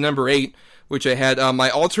closest to number 8, which I had my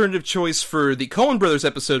alternative choice for the Coen Brothers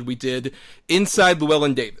episode we did, Inside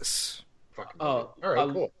Llewellyn Davis. All right,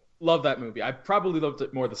 cool. Love that movie. I probably loved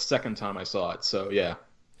it more the second time I saw it, so yeah.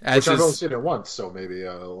 Which I've only seen it once, so maybe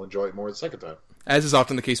I'll enjoy it more the second time. As is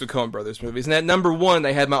often the case with Coen Brothers movies. And at number 1,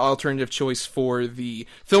 I had my alternative choice for the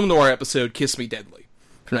film noir episode, Kiss Me Deadly,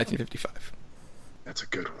 from 1955. That's a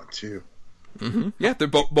good one, too. Mm-hmm. Yeah, they're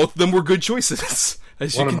both of them were good choices,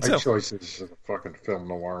 as you can tell. One of my choices is a fucking film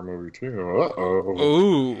noir movie, too. Uh-oh.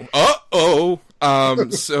 Ooh. Uh-oh.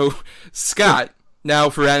 So, Scott, now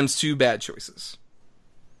for Adam's two bad choices.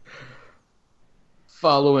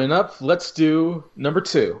 Following up, let's do number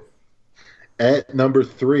 2. At number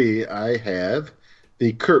 3, I have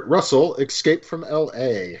the Kurt Russell Escape from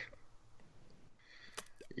L.A.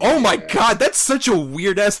 Oh my god, that's such a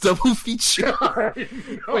weird-ass double feature.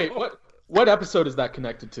 Wait, what episode is that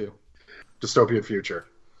connected to? Dystopian Future.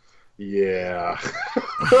 Yeah.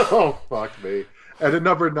 Oh, fuck me. And at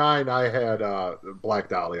number 9, I had Black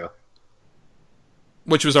Dahlia.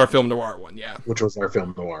 Which was our film noir one, yeah. Which was our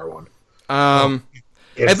film noir one.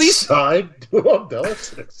 At least Inside Llewellyn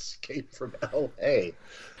Davis Escape from L.A.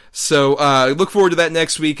 So, look forward to that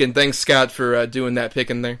next week, and thanks, Scott, for doing that pick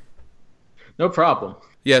in there. No problem.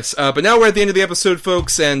 Yes, but now we're at the end of the episode,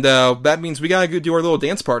 folks, and that means we gotta go do our little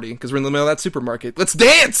dance party, because we're in the middle of that supermarket. Let's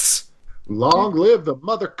dance! Long live the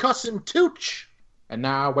mother cussin' Tooch! And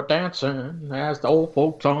now we're dancing as the old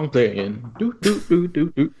folk song saying. Do do do do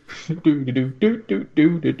do do do do do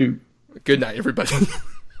do do do. Good night, everybody.